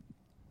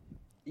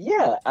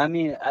 Yeah, I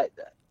mean,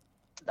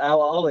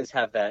 I'll always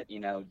have that,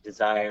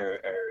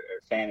 desire or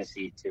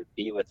fantasy to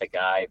be with a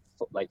guy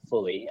like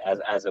fully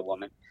as a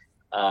woman.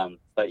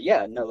 But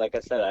yeah, no, like I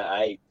said,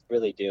 I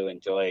really do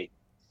enjoy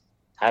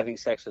having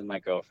sex with my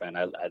girlfriend.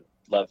 I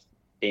love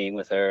being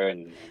with her,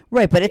 and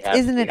Right, but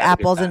isn't we it have a good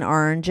apples and time.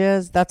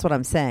 oranges? That's what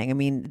I'm saying. I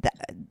mean,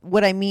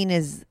 what I mean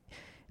is,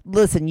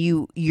 listen,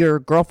 your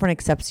girlfriend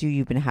accepts you.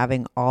 You've been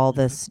having all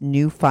this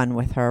new fun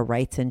with her,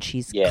 right? Since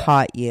she's Yeah,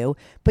 caught you,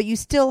 but you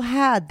still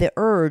had the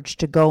urge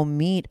to go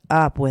meet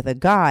up with a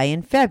guy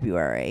in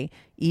February,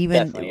 definitely.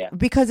 even Yeah.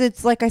 because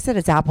it's like I said,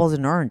 it's apples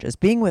and oranges.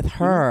 Being with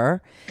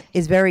her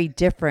is very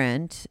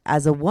different.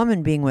 As a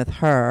woman, being with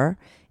her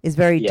is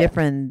very Yeah.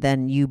 different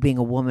than you being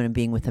a woman and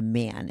being with a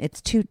man.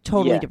 It's two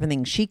totally Yeah. different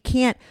things. She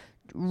can't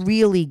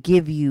really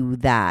give you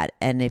that.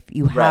 And if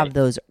you have Right.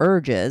 those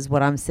urges,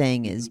 what I'm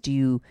saying is, do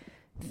you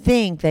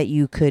think that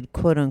you could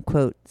quote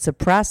unquote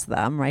suppress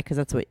them, right? Because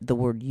that's what the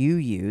word you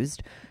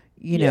used,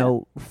 Yeah.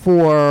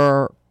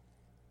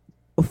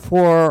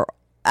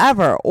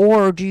 forever,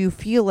 or do you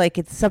feel like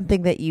it's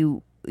something that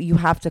you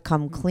have to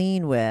come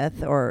clean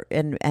with, or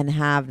and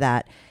have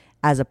that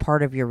as a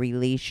part of your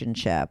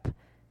relationship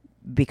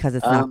because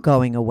it's not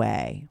going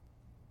away?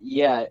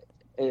 Yeah.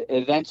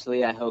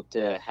 Eventually, I hope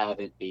to have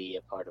it be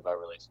a part of our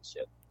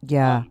relationship.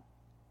 Yeah.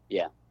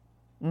 Yeah.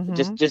 Mm-hmm.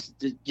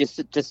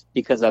 Just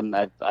because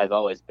I've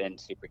always been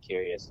super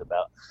curious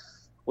about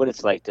what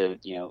it's like to,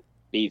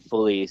 be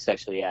fully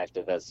sexually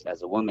active as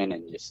a woman,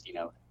 and just,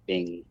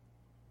 being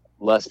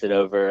lusted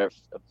over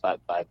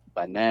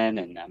by men.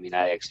 And I mean,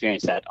 I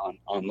experience that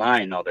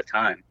online all the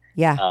time.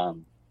 Yeah.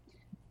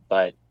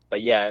 But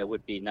yeah, it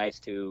would be nice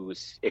to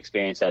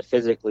experience that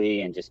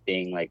physically, and just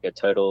being like a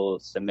total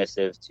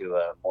submissive to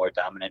a more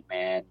dominant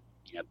man,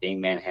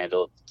 being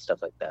manhandled,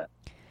 stuff like that.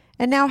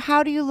 And now,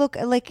 how do you look?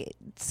 Like,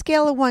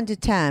 scale of 1 to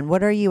 10,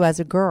 what are you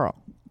as a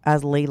girl,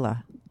 as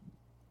Layla?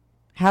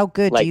 How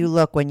good do Like, you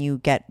look when you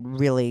get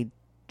really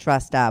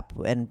dressed up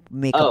and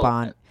makeup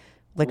on?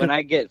 Like when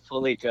I get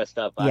fully dressed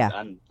up, Yeah.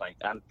 I'm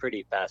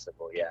pretty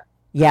passable. Yeah.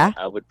 Yeah?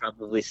 I would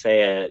probably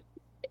say a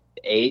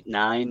 8,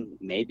 9,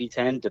 maybe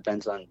 10,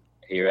 depends on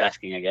who you're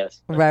asking, I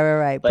guess.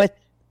 Right. But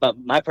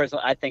my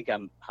personal, I think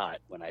I'm hot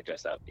when I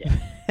dress up. Yeah.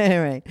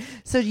 Right.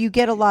 So you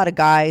get a lot of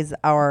guys,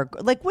 or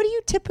like, what do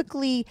you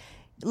typically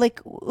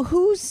like?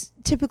 Who's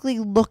typically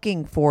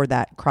looking for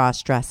that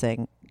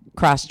cross-dresser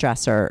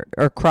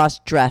or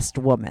cross-dressed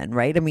woman?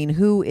 Right. I mean,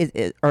 who is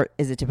it? Or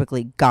is it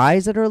typically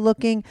guys that are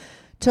looking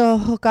to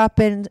hook up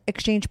and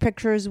exchange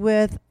pictures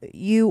with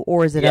you,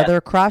 or is it Yeah.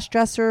 other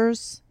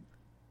cross-dressers?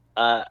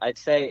 I'd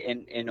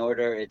say in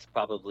order, it's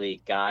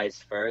probably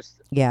guys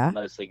first. Yeah.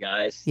 Mostly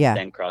guys. Yeah.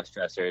 Then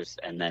cross-dressers,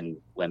 and then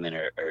women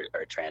or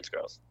trans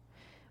girls.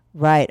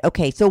 Right.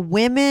 Okay. So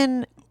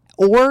women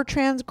or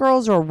trans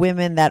girls, or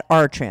women that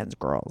are trans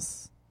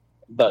girls?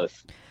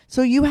 Both.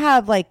 So you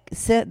have like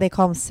they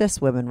call them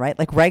cis women, right?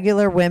 Like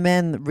regular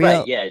women, real.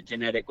 Right. Yeah.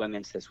 Genetic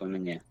women, cis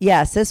women. Yeah.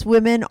 Yeah, cis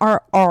women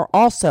are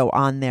also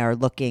on there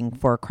looking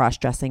for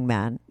cross-dressing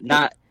men.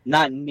 Not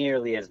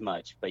nearly as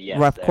much, but yes,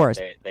 Well, of course.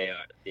 they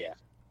are. Yeah.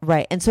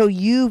 Right. And so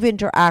you've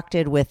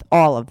interacted with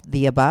all of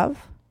the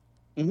above?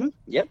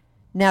 Yep.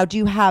 Now, do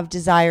you have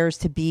desires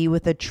to be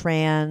with a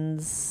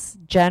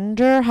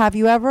transgender? Have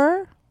you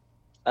ever?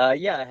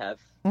 Yeah, I have.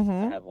 Mm-hmm.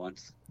 I have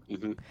once.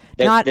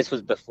 Not- This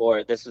was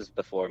before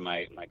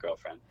my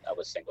girlfriend. I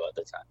was single at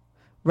the time.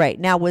 Right.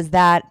 Now, was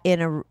that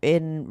in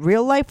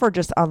real life or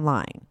just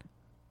online?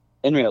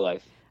 In real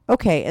life.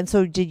 Okay. And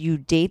so did you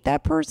date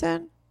that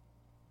person?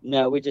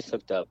 No, we just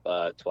hooked up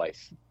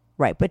twice.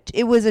 Right. But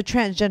it was a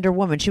transgender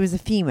woman. She was a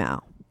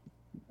female.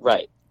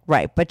 Right.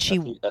 Right. But she...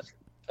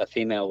 A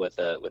female with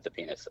a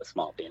penis, a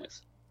small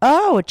penis.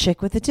 Oh, a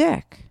chick with a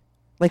dick.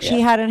 Like she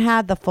Yeah. hadn't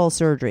had the full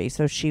surgery.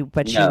 So she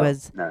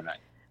was... No.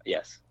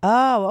 Yes.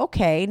 Oh,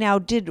 okay. Now,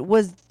 did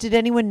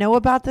anyone know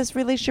about this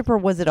relationship, or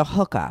was it a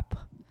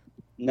hookup?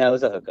 No, it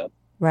was a hookup.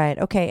 Right.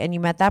 Okay. And you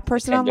met that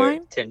person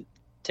online?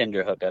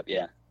 Tinder hookup,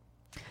 yeah.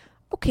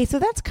 Okay, so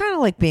that's kind of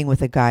like being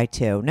with a guy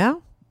too,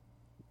 no?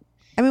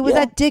 I mean, was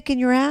that dick in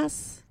your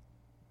ass?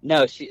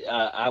 No,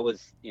 I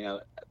was,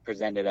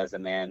 presented as a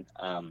man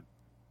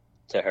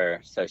to her.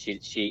 So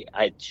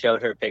I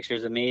showed her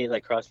pictures of me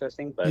like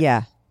cross-dressing, but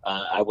Yeah.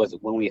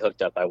 when we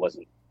hooked up, I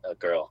wasn't a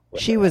girl.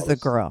 She was the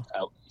girl.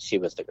 She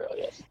was the girl,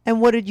 yes.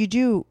 And what did you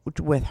do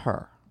with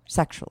her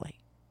sexually?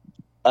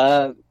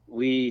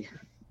 We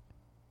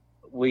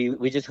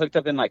just hooked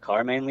up in my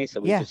car mainly.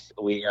 So Yeah.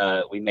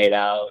 we made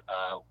out,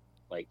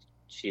 like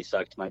she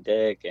sucked my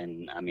dick,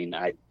 and I mean,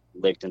 I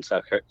licked and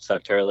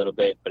sucked her a little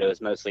bit, but it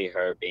was mostly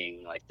her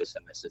being like the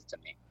submissive to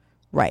me.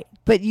 Right.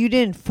 But you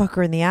didn't fuck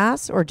her in the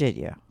ass, or did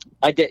you?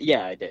 I did.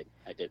 Yeah, I did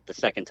the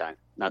second time,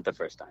 not the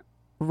first time.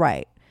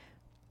 Right.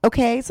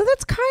 Okay, so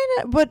that's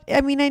kind of, but I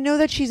mean, I know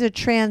that she's a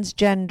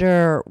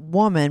transgender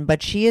woman,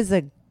 but she's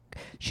a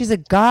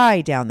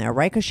guy down there,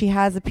 right? Because she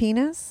has a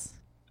penis.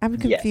 I'm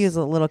confused, Yes.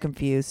 a little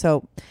confused.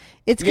 So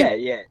it's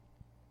Yeah.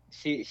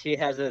 She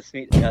has a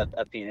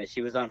penis.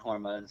 She was on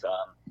hormones,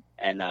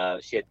 and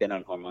she had been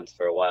on hormones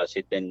for a while.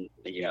 She'd been,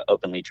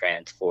 openly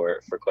trans for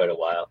quite a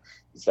while.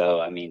 So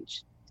I mean,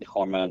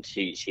 hormones.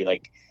 She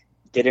like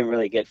didn't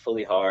really get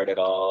fully hard at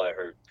all.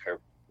 Her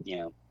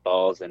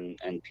balls and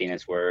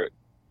penis were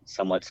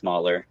somewhat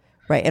smaller.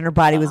 Right. And her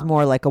body was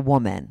more like a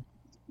woman.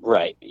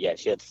 Right. Yeah.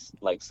 She had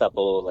like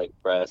supple, like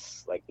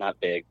breasts, like not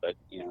big, but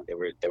they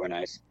were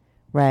nice.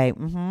 Right.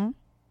 Mm-hmm.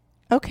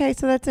 Okay.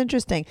 So that's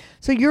interesting.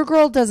 So your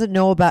girl does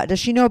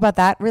she know about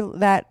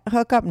that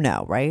hookup?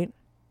 No. Right.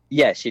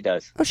 Yeah, she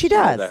does. Oh, she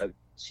does.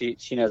 She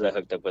knows I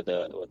hooked up with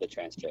a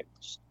trans chick.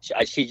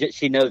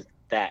 She knows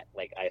that,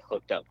 like, I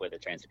hooked up with a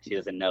trans chick. She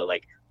doesn't know,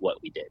 like,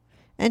 what we did.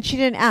 And she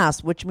didn't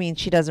ask, which means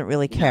she doesn't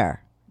really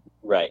care.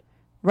 Right.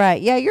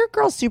 Right. Yeah, your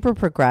girl's super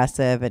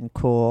progressive and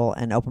cool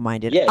and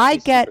open-minded. Yeah,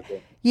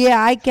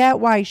 I get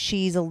why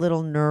she's a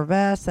little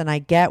nervous, and I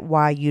get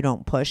why you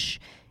don't push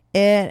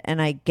it,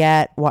 and I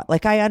get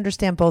I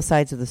understand both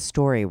sides of the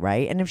story,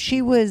 right? And if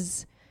she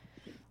was,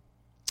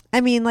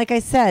 I mean, like I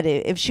said,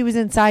 if she was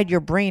inside your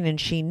brain and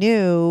she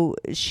knew,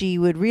 she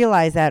would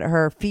realize that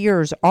her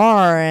fears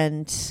are,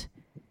 and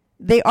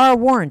they are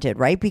warranted,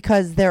 right?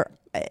 Because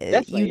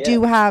you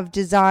do have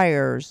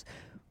desires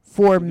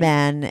for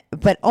men,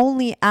 but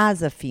only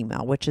as a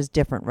female, which is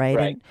different, right?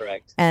 Right,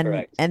 correct.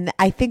 And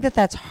I think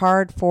that's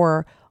hard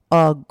for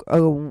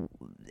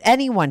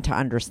anyone to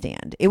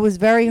understand. It was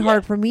very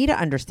hard for me to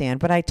understand,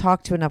 but I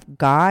talk to enough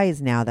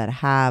guys now that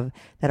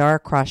are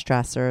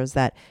cross-dressers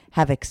that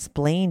have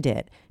explained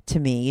it to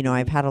me. You know,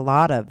 I've had a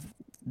lot of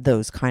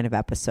those kind of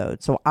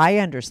episodes, so I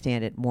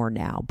understand it more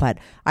now, but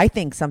I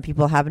think some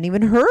people haven't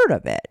even heard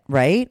of it,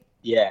 right?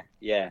 Yeah.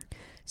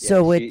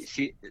 So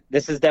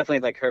this is definitely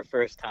like her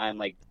first time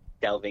like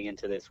delving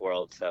into this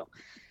world, so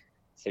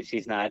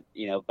she's not,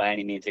 by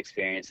any means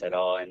experienced at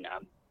all, and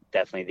I'm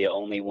definitely the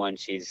only one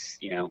she's,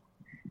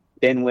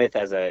 been with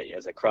as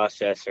a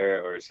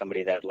cross-dresser or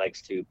somebody that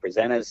likes to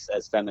present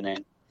as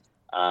feminine,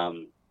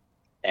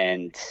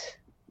 and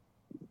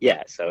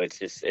yeah, so it's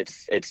just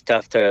it's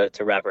tough to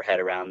wrap her head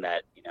around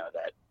that,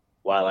 that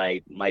while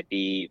I might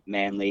be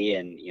manly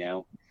and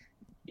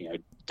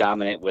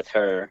dominant with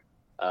her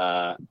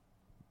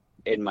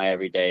in my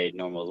everyday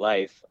normal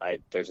life,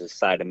 there's a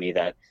side of me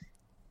that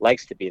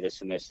likes to be the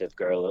submissive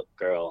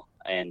girl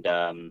and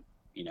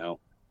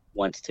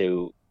wants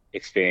to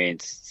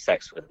experience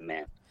sex with a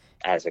man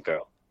as a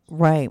girl.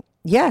 Right.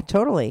 Yeah,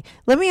 totally.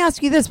 Let me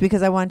ask you this,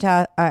 because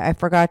I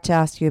forgot to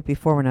ask you it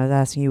before when I was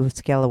asking you a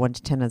scale of 1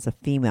 to 10 as a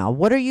female.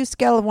 What are you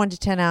scale of 1 to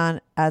 10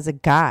 on as a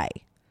guy?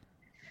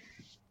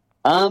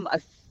 I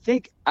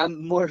think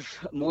I'm more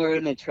of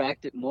an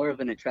attractive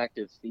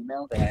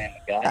female than I am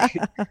a guy.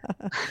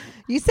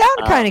 You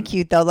sound kind of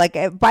cute though. Like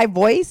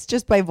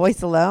just by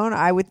voice alone,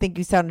 I would think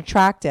you sound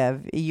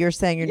attractive. You're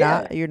saying you're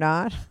not? You're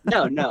not?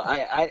 No.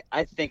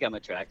 I think I'm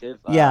attractive.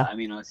 Yeah. I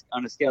mean,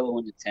 on a scale of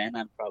 1 to 10,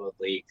 I'm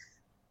probably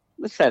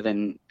a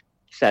 7.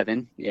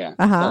 Yeah.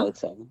 Solid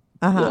 7.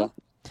 Yeah.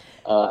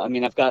 I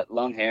mean, I've got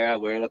long hair. I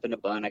wear it up in a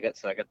bun. I got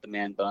the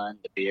man bun,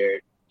 the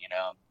beard.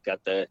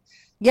 Got the.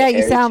 Yeah,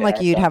 you sound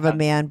like you'd have a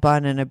man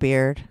bun and a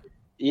beard.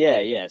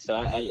 Yeah. So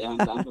I'm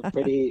a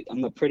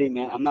pretty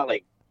man. I'm not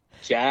like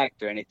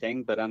jacked or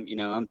anything, but I'm.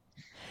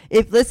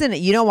 Listen,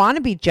 you don't want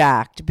to be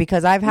jacked,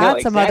 because I've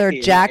had some other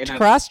jacked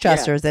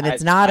cross-dressers, and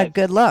it's not a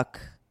good look.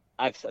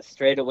 I've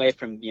strayed away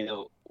from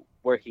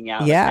working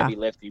out and heavy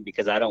lifting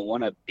because I don't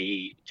want to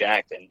be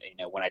jacked, and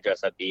when I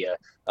dress up, be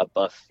a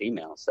buff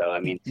female. So I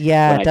mean,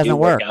 it doesn't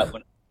work.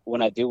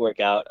 When I do work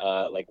out,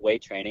 like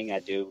weight training, I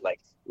do like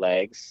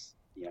legs,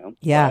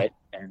 butt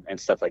and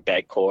stuff like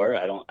that. Core.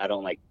 I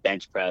don't like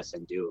bench press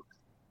and do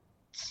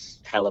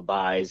hella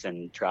buys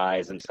and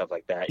tries and stuff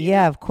like that.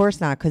 Yeah, of course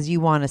not, because you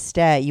want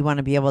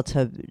to be able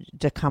to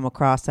come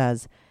across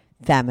as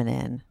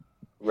feminine.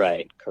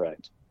 Right.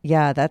 Correct.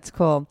 Yeah, that's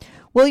cool.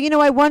 Well,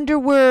 I wonder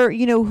where,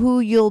 who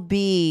you'll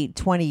be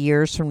 20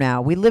 years from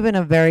now. We live in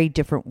a very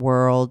different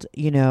world,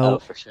 Oh,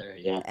 for sure,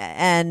 yeah.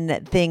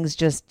 And things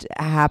just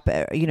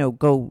happen,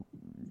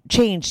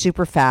 change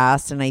super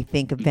fast. And I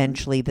think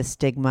eventually the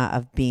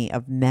stigma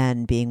of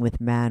men being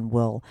with men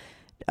will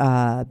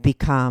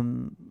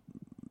become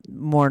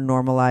more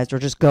normalized, or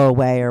just go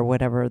away, or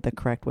whatever the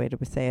correct way to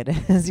say it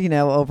is,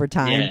 over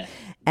time. Yeah.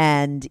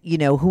 And,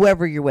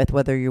 whoever you're with,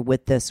 whether you're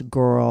with this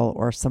girl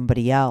or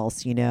somebody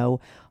else,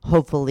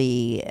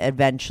 hopefully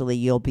eventually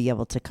you'll be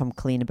able to come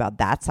clean about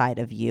that side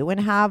of you and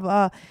have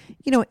a,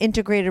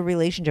 integrated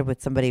relationship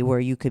with somebody where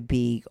you could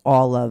be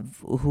all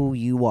of who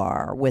you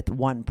are with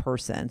one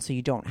person. So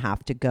you don't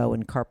have to go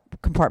and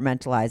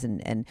compartmentalize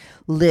and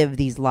live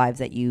these lives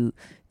that you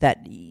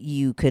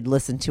could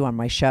listen to on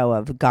my show,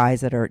 of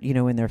guys that are,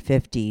 in their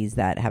 50s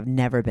that have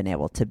never been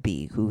able to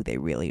be who they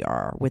really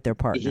are with their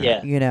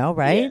partner,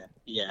 right?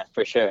 Yeah,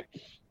 for sure.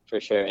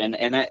 And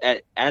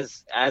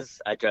as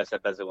I dress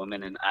up as a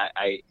woman, and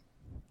I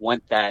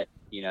want that,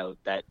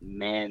 that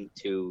man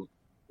to,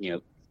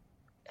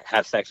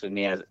 have sex with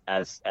me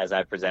as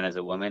I present as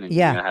a woman, and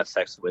have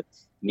sex with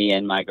me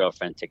and my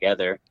girlfriend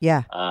together.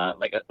 Yeah.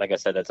 Like I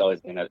said, that's always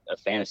been a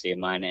fantasy of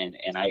mine,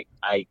 and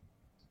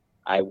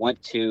I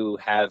want to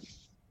have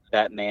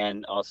that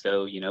man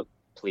also,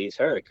 please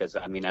her, because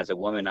I mean, as a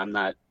woman, I'm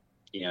not,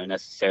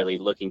 necessarily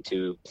looking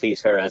to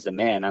please her as a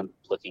man. I'm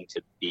looking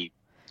to be,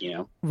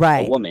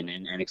 right, a woman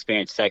and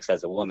experience sex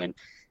as a woman.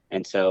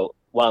 And so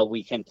while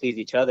we can please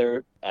each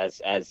other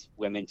as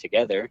women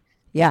together,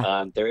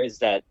 Yeah. there is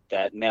that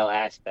male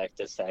aspect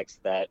of sex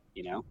that,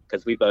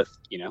 because we both,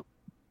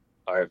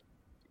 are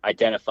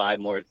identified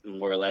more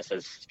or less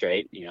as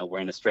straight. We're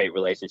in a straight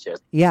relationship.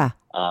 Yeah.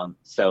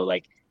 So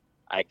like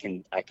I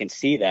can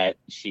see that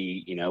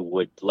she,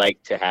 would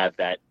like to have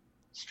that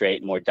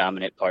straight, more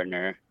dominant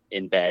partner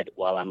in bed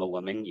while I'm a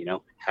woman,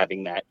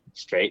 having that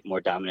straight,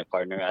 more dominant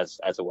partner as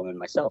a woman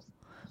myself.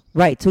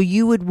 Right. So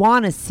you would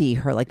want to see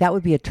her, like that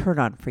would be a turn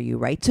on for you,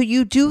 right? So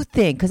you do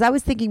think, because I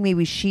was thinking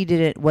maybe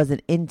she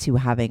wasn't into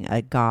having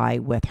a guy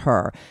with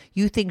her.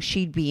 You think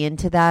she'd be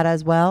into that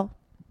as well?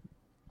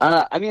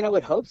 I mean, I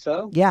would hope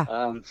so. Yeah.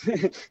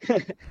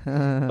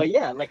 But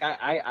yeah, like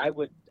I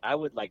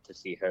would like to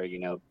see her,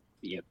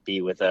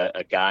 be with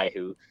a guy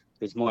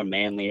who's more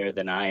manlier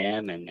than I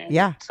am, and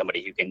Yeah.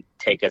 somebody who can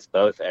take us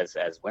both as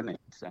women.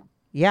 So.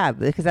 Yeah,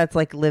 because that's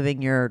like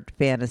living your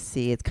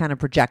fantasy. It's kind of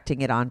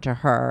projecting it onto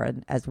her,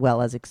 and as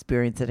well as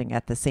experiencing it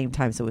at the same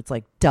time. So it's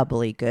like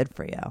doubly good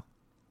for you.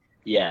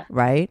 Yeah.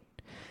 Right.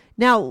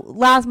 Now,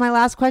 my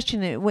last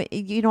question.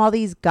 All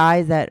these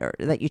guys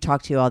that you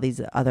talk to, all these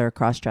other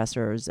cross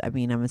dressers. I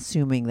mean, I'm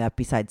assuming that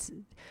besides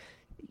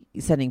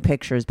sending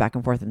pictures back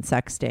and forth and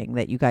sexting,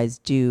 that you guys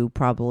do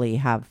probably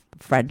have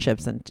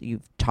friendships, and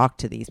you've talked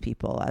to these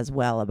people as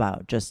well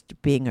about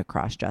just being a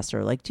cross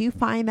dresser. Like, do you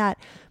find that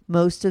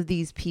most of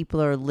these people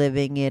are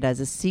living it as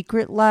a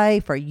secret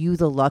life? Are you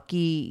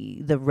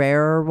the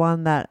rarer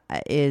one that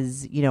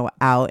is,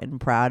 out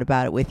and proud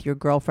about it with your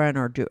girlfriend,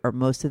 or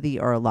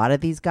a lot of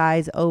these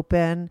guys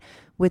open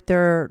with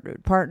their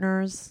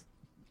partners?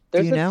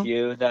 There's a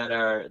few that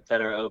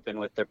are open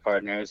with their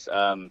partners.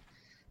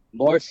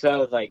 More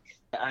so, like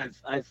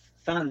I've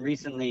found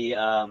recently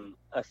a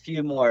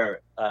few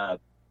more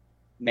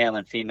male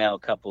and female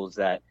couples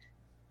that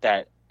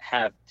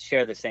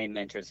share the same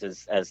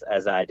interests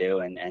as I do,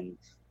 and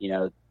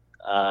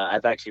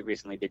I've actually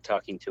recently been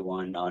talking to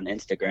one on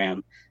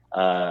Instagram.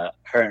 Her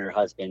and her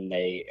husband,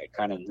 they are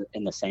kind of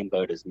in the same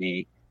boat as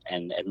me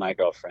and my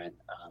girlfriend.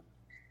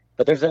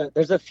 But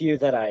there's a few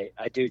that I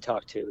do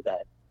talk to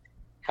that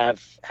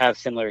have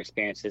similar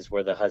experiences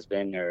where the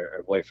husband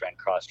or boyfriend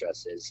cross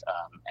dresses,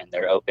 and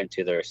they're open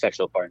to their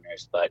sexual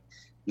partners, but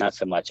not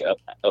so much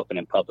open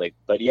in public.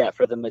 But yeah,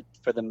 for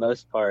the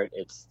most part,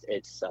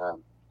 it's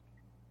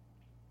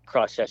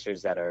cross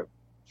dressers that are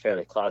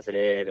fairly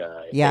closeted.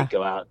 Yeah.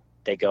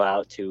 They go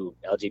out to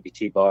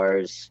LGBT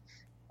bars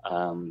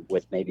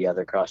with maybe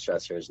other cross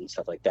dressers and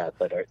stuff like that,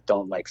 but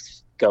don't like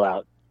go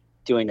out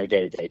doing their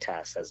day-to-day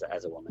tasks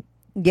as a woman.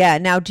 Yeah.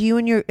 Now,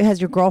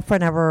 has your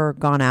girlfriend ever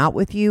gone out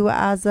with you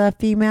as a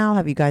female?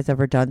 Have you guys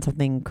ever done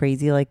something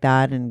crazy like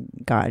that and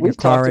got in your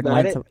car and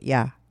went?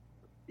 Yeah.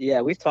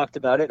 Yeah, we've talked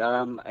about it.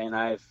 And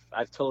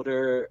I've told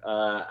her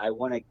I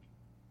want to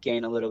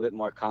gain a little bit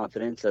more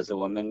confidence as a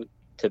woman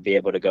to be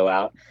able to go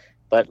out.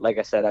 But like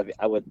I said,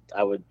 I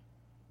would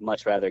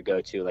much rather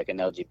go to like an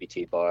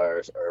LGBT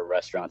bar or a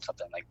restaurant,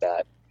 something like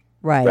that,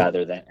 right?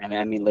 Rather than, and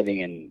I mean,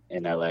 living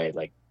in LA,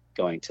 like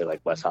going to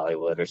like West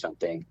Hollywood or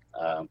something.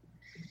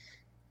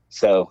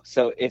 So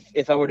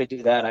if I were to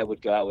do that, I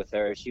would go out with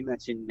her. She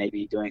mentioned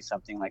maybe doing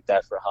something like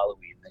that for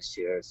Halloween this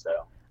year. So.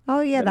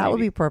 Oh yeah, that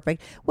would be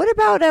perfect. What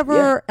about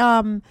ever,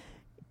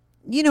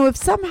 if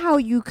somehow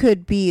you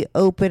could be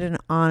open and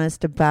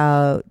honest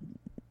about,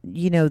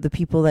 the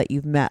people that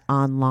you've met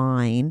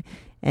online,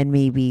 and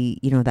maybe,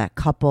 that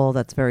couple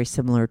that's very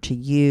similar to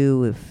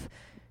you,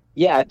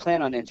 Yeah, I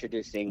plan on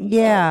introducing.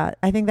 Yeah,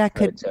 I think that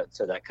could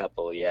to that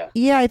couple. Yeah.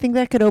 Yeah, I think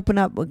that could open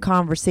up a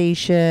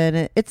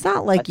conversation. It's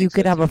not like you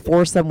could have a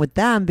foursome with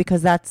them,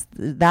 because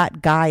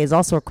that guy is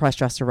also a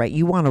crossdresser, right?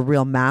 You want a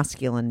real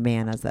masculine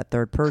man as that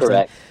third person.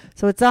 Correct.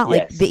 So it's not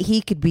like that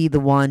he could be the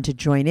one to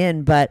join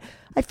in, but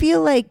I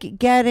feel like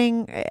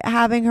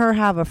having her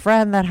have a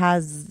friend that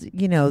has,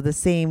 the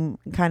same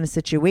kind of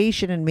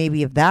situation, and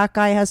maybe if that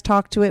guy has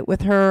talked to it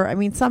with her, I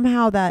mean,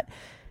 somehow that,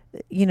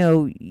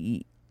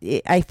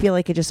 I feel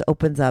like it just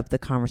opens up the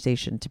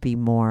conversation to be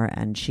more,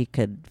 and she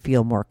could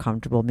feel more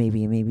comfortable,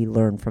 maybe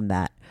learn from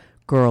that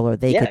girl, or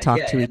they could talk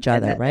to each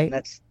other, right?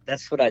 And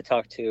that's what I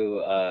talked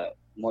to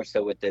more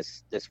so with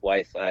this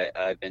wife.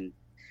 I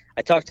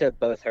talked to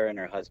both her and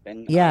her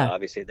husband. Yeah.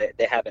 Obviously,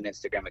 they have an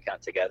Instagram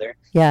account together.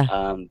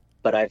 Yeah.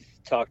 But I've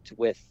talked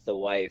with the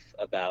wife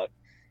about,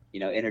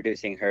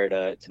 introducing her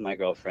to my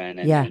girlfriend,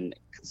 and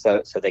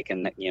so they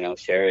can,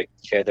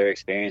 share their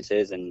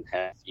experiences and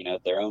have,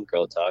 their own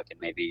girl talk, and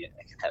maybe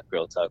I can have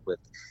girl talk with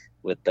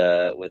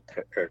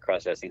her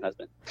cross-dressing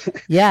husband.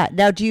 Yeah.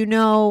 Now, do you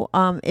know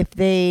if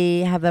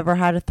they have ever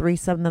had a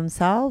threesome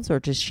themselves,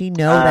 or does she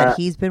know that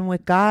he's been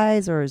with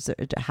guys, or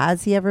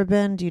has he ever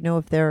been? Do you know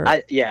if they're?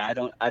 I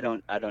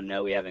don't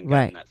know. We haven't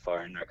gotten that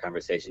far in our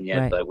conversation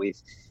yet, but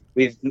we've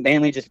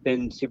mainly just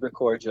been super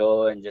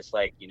cordial, and just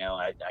like,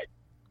 I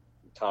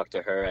talk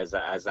to her as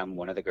I'm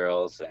one of the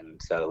girls,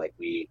 and so like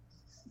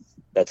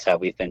that's how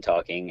we've been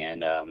talking,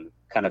 and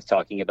kind of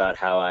talking about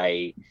how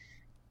I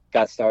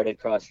got started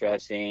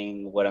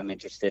cross-dressing, what I'm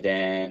interested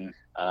in,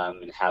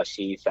 and how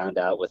she found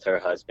out with her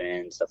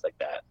husband, stuff like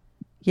that.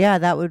 Yeah,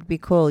 that would be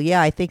cool.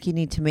 Yeah, I think you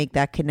need to make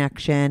that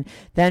connection.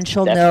 Then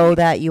she'll know Definitely.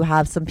 that you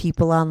have some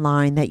people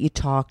online that you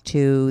talk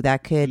to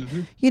that could,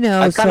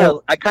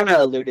 Mhm. I kind of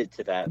alluded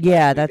to that yeah,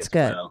 last week that's as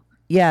good. well.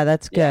 Yeah,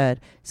 that's Yeah.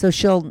 good. So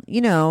she'll,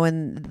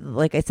 and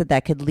like I said,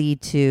 that could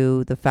lead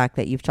to the fact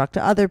that you've talked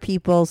to other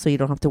people, so you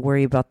don't have to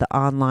worry about the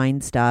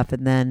online stuff.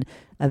 And then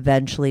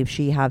eventually, if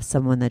she has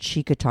someone that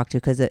she could talk to,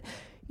 because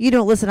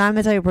listen, I'm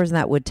the type of person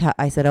that would tell.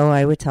 I said, oh,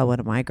 I would tell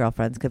one of my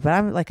girlfriends, but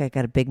I'm like, I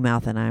got a big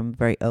mouth and I'm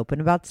very open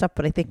about stuff.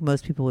 But I think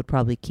most people would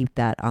probably keep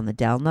that on the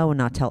down low and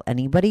not tell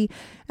anybody.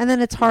 And then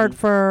it's hard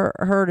for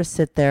her to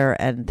sit there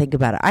and think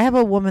about it. I have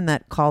a woman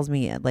that calls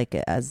me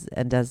because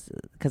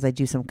I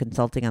do some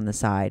consulting on the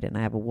side, and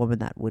I have a woman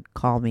that would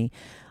call me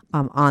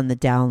on the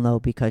down low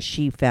because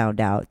she found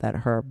out that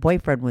her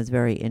boyfriend was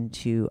very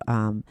into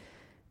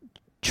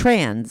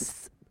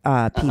trans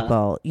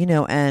people,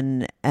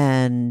 and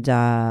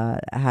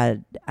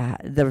had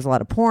there was a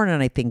lot of porn,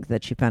 and I think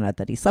that she found out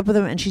that he slept with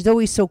him, and she's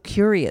always so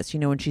curious,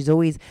 and she's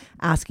always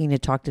asking to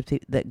talk to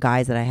the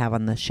guys that I have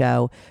on the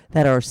show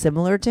that are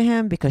similar to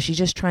him, because she's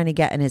just trying to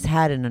get in his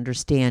head and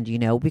understand,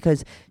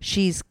 because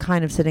she's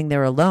kind of sitting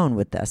there alone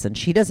with this, and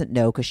she doesn't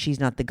know because she's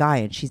not the guy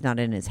and she's not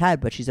in his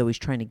head, but she's always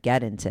trying to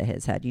get into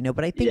his head,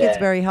 but I think it's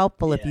very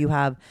helpful if you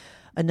have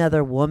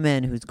another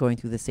woman who's going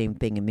through the same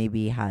thing and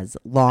maybe has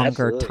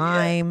longer Absolutely,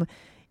 time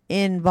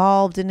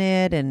involved in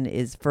it and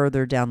is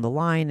further down the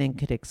line and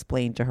could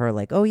explain to her,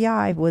 like, oh yeah,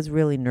 I was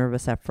really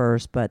nervous at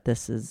first, but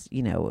this is,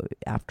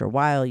 after a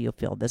while you'll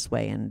feel this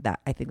way, and that,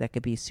 I think that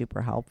could be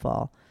super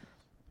helpful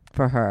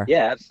for her.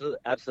 Yeah,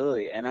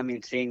 absolutely. And I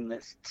mean, seeing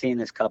this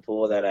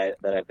couple that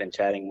I've been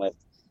chatting with,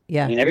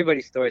 yeah, I mean,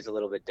 everybody's story is a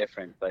little bit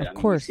different, but of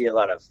course. you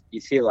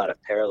see a lot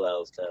of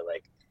parallels to,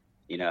 like,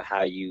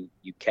 how you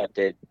kept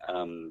it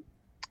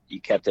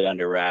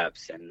under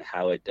wraps and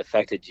how it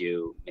affected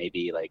you,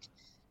 maybe like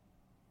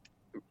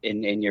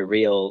in your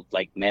real,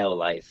 like, male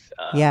life.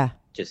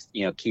 Just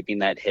keeping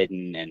that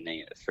hidden and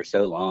for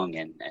so long,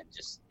 and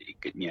just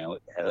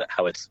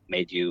how it's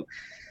made you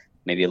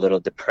maybe a little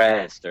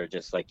depressed or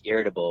just like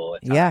irritable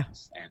at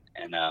times.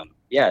 And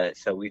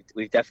so we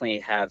definitely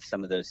have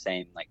some of those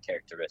same, like,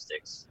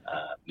 characteristics,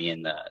 me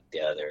and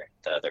the other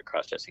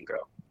cross-dressing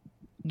girl.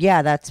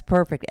 Yeah, that's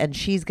perfect. And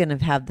she's going to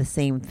have the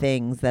same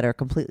things that are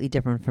completely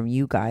different from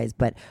you guys,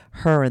 but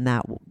her and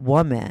that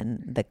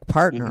woman, the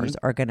partners,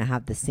 are going to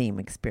have the same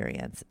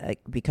experience,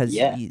 because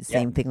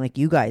same thing like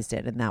you guys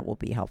did, and that will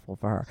be helpful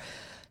for her.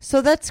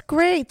 So that's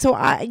great. So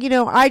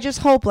I just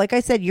hope, like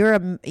I said,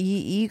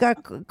 you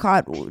got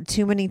caught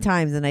too many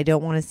times, and I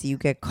don't want to see you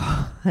get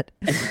caught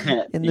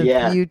in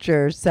the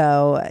future.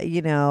 So,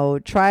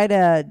 try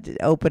to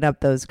open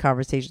up those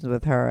conversations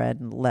with her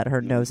and let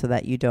her know so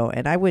that you don't.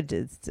 And I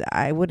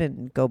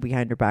wouldn't go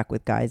behind her back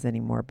with guys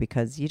anymore,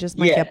 because you just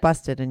might get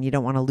busted, and you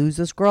don't want to lose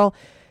this girl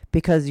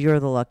because you're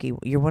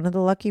one of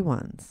the lucky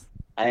ones.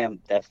 I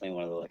am definitely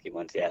one of the lucky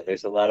ones. Yeah.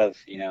 There's a lot of,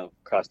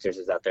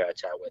 cross-dressers out there I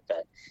chat with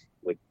that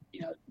would,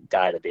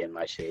 die to be in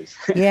my shoes.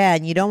 Yeah,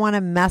 and you don't want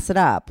to mess it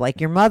up.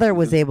 Like, your mother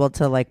was able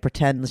to, like,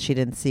 pretend she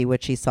didn't see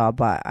what she saw,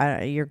 but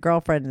your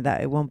girlfriend,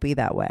 that it won't be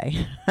that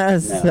way.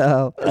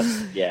 So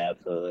yeah,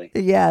 absolutely.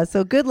 Yeah,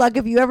 so good luck.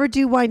 If you ever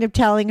do wind up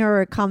telling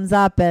her, it comes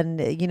up, and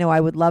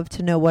I would love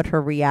to know what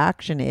her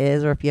reaction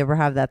is, or if you ever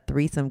have that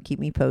threesome, keep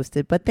me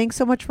posted. But thanks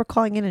so much for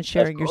calling in and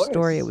sharing your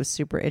story. It was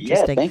super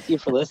interesting. Yeah, thank you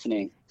for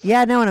listening.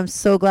 Yeah, no, and I'm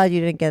so glad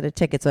you didn't get a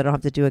ticket, so I don't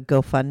have to do a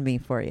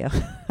GoFundMe for you.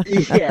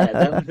 Yeah,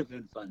 that would have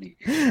been funny.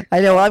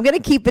 I know. Well, I'm going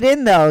to keep it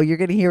in, though. You're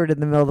going to hear it in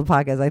the middle of the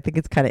podcast. I think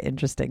it's kind of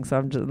interesting, so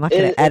I'm not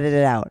going to edit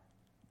it out.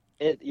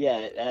 It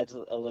adds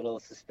a little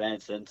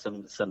suspense and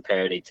some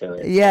parody to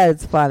it. Yeah,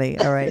 it's funny.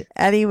 All right.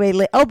 Anyway,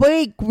 but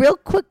wait, real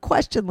quick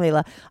question,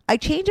 Layla. I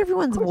change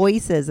everyone's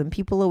voices, and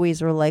people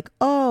always are like,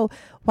 "Oh,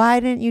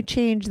 why didn't you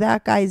change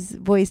that guy's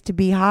voice to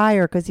be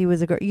higher because he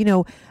was a girl?"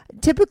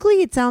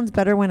 Typically it sounds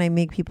better when I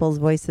make people's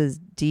voices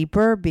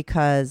deeper,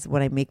 because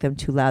when I make them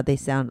too loud, they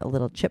sound a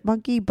little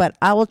chipmunky. But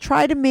I will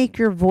try to make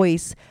your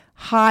voice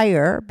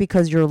higher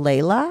because you're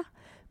Layla.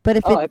 But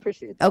if I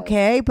appreciate that.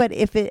 Okay, but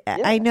if it,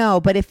 I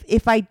know, but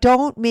if I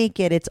don't make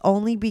it, it's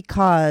only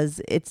because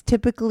it's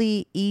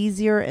typically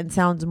easier and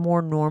sounds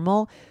more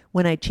normal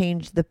when I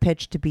change the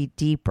pitch to be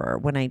deeper.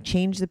 When I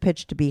change the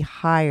pitch to be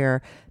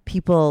higher,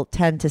 people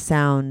tend to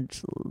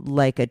sound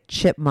like a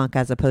chipmunk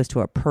as opposed to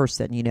a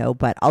person,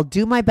 But I'll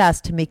do my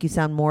best to make you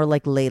sound more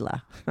like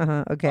Layla.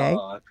 Okay?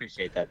 Oh, I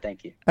appreciate that.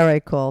 Thank you. All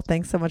right, cool.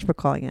 Thanks so much for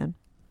calling in.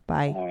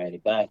 Bye. All righty,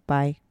 bye.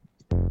 Bye.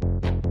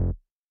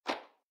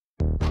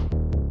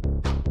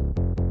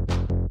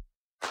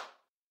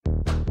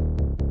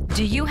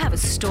 Do you have a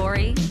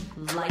story,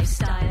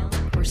 lifestyle,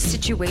 or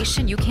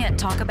situation you can't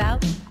talk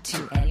about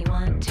to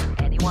anyone?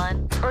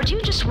 Or do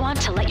you just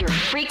want to let your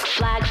freak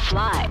flag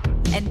fly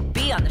and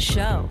be on the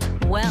show?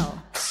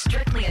 Well,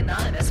 Strictly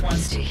Anonymous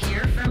wants to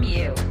hear from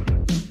you.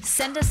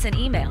 Send us an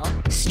email,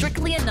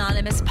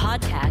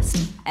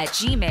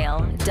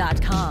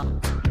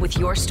 strictlyanonymouspodcast@gmail.com, with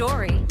your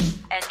story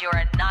and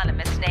your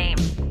anonymous name.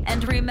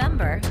 And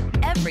remember,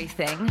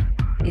 everything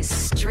is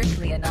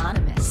strictly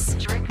anonymous.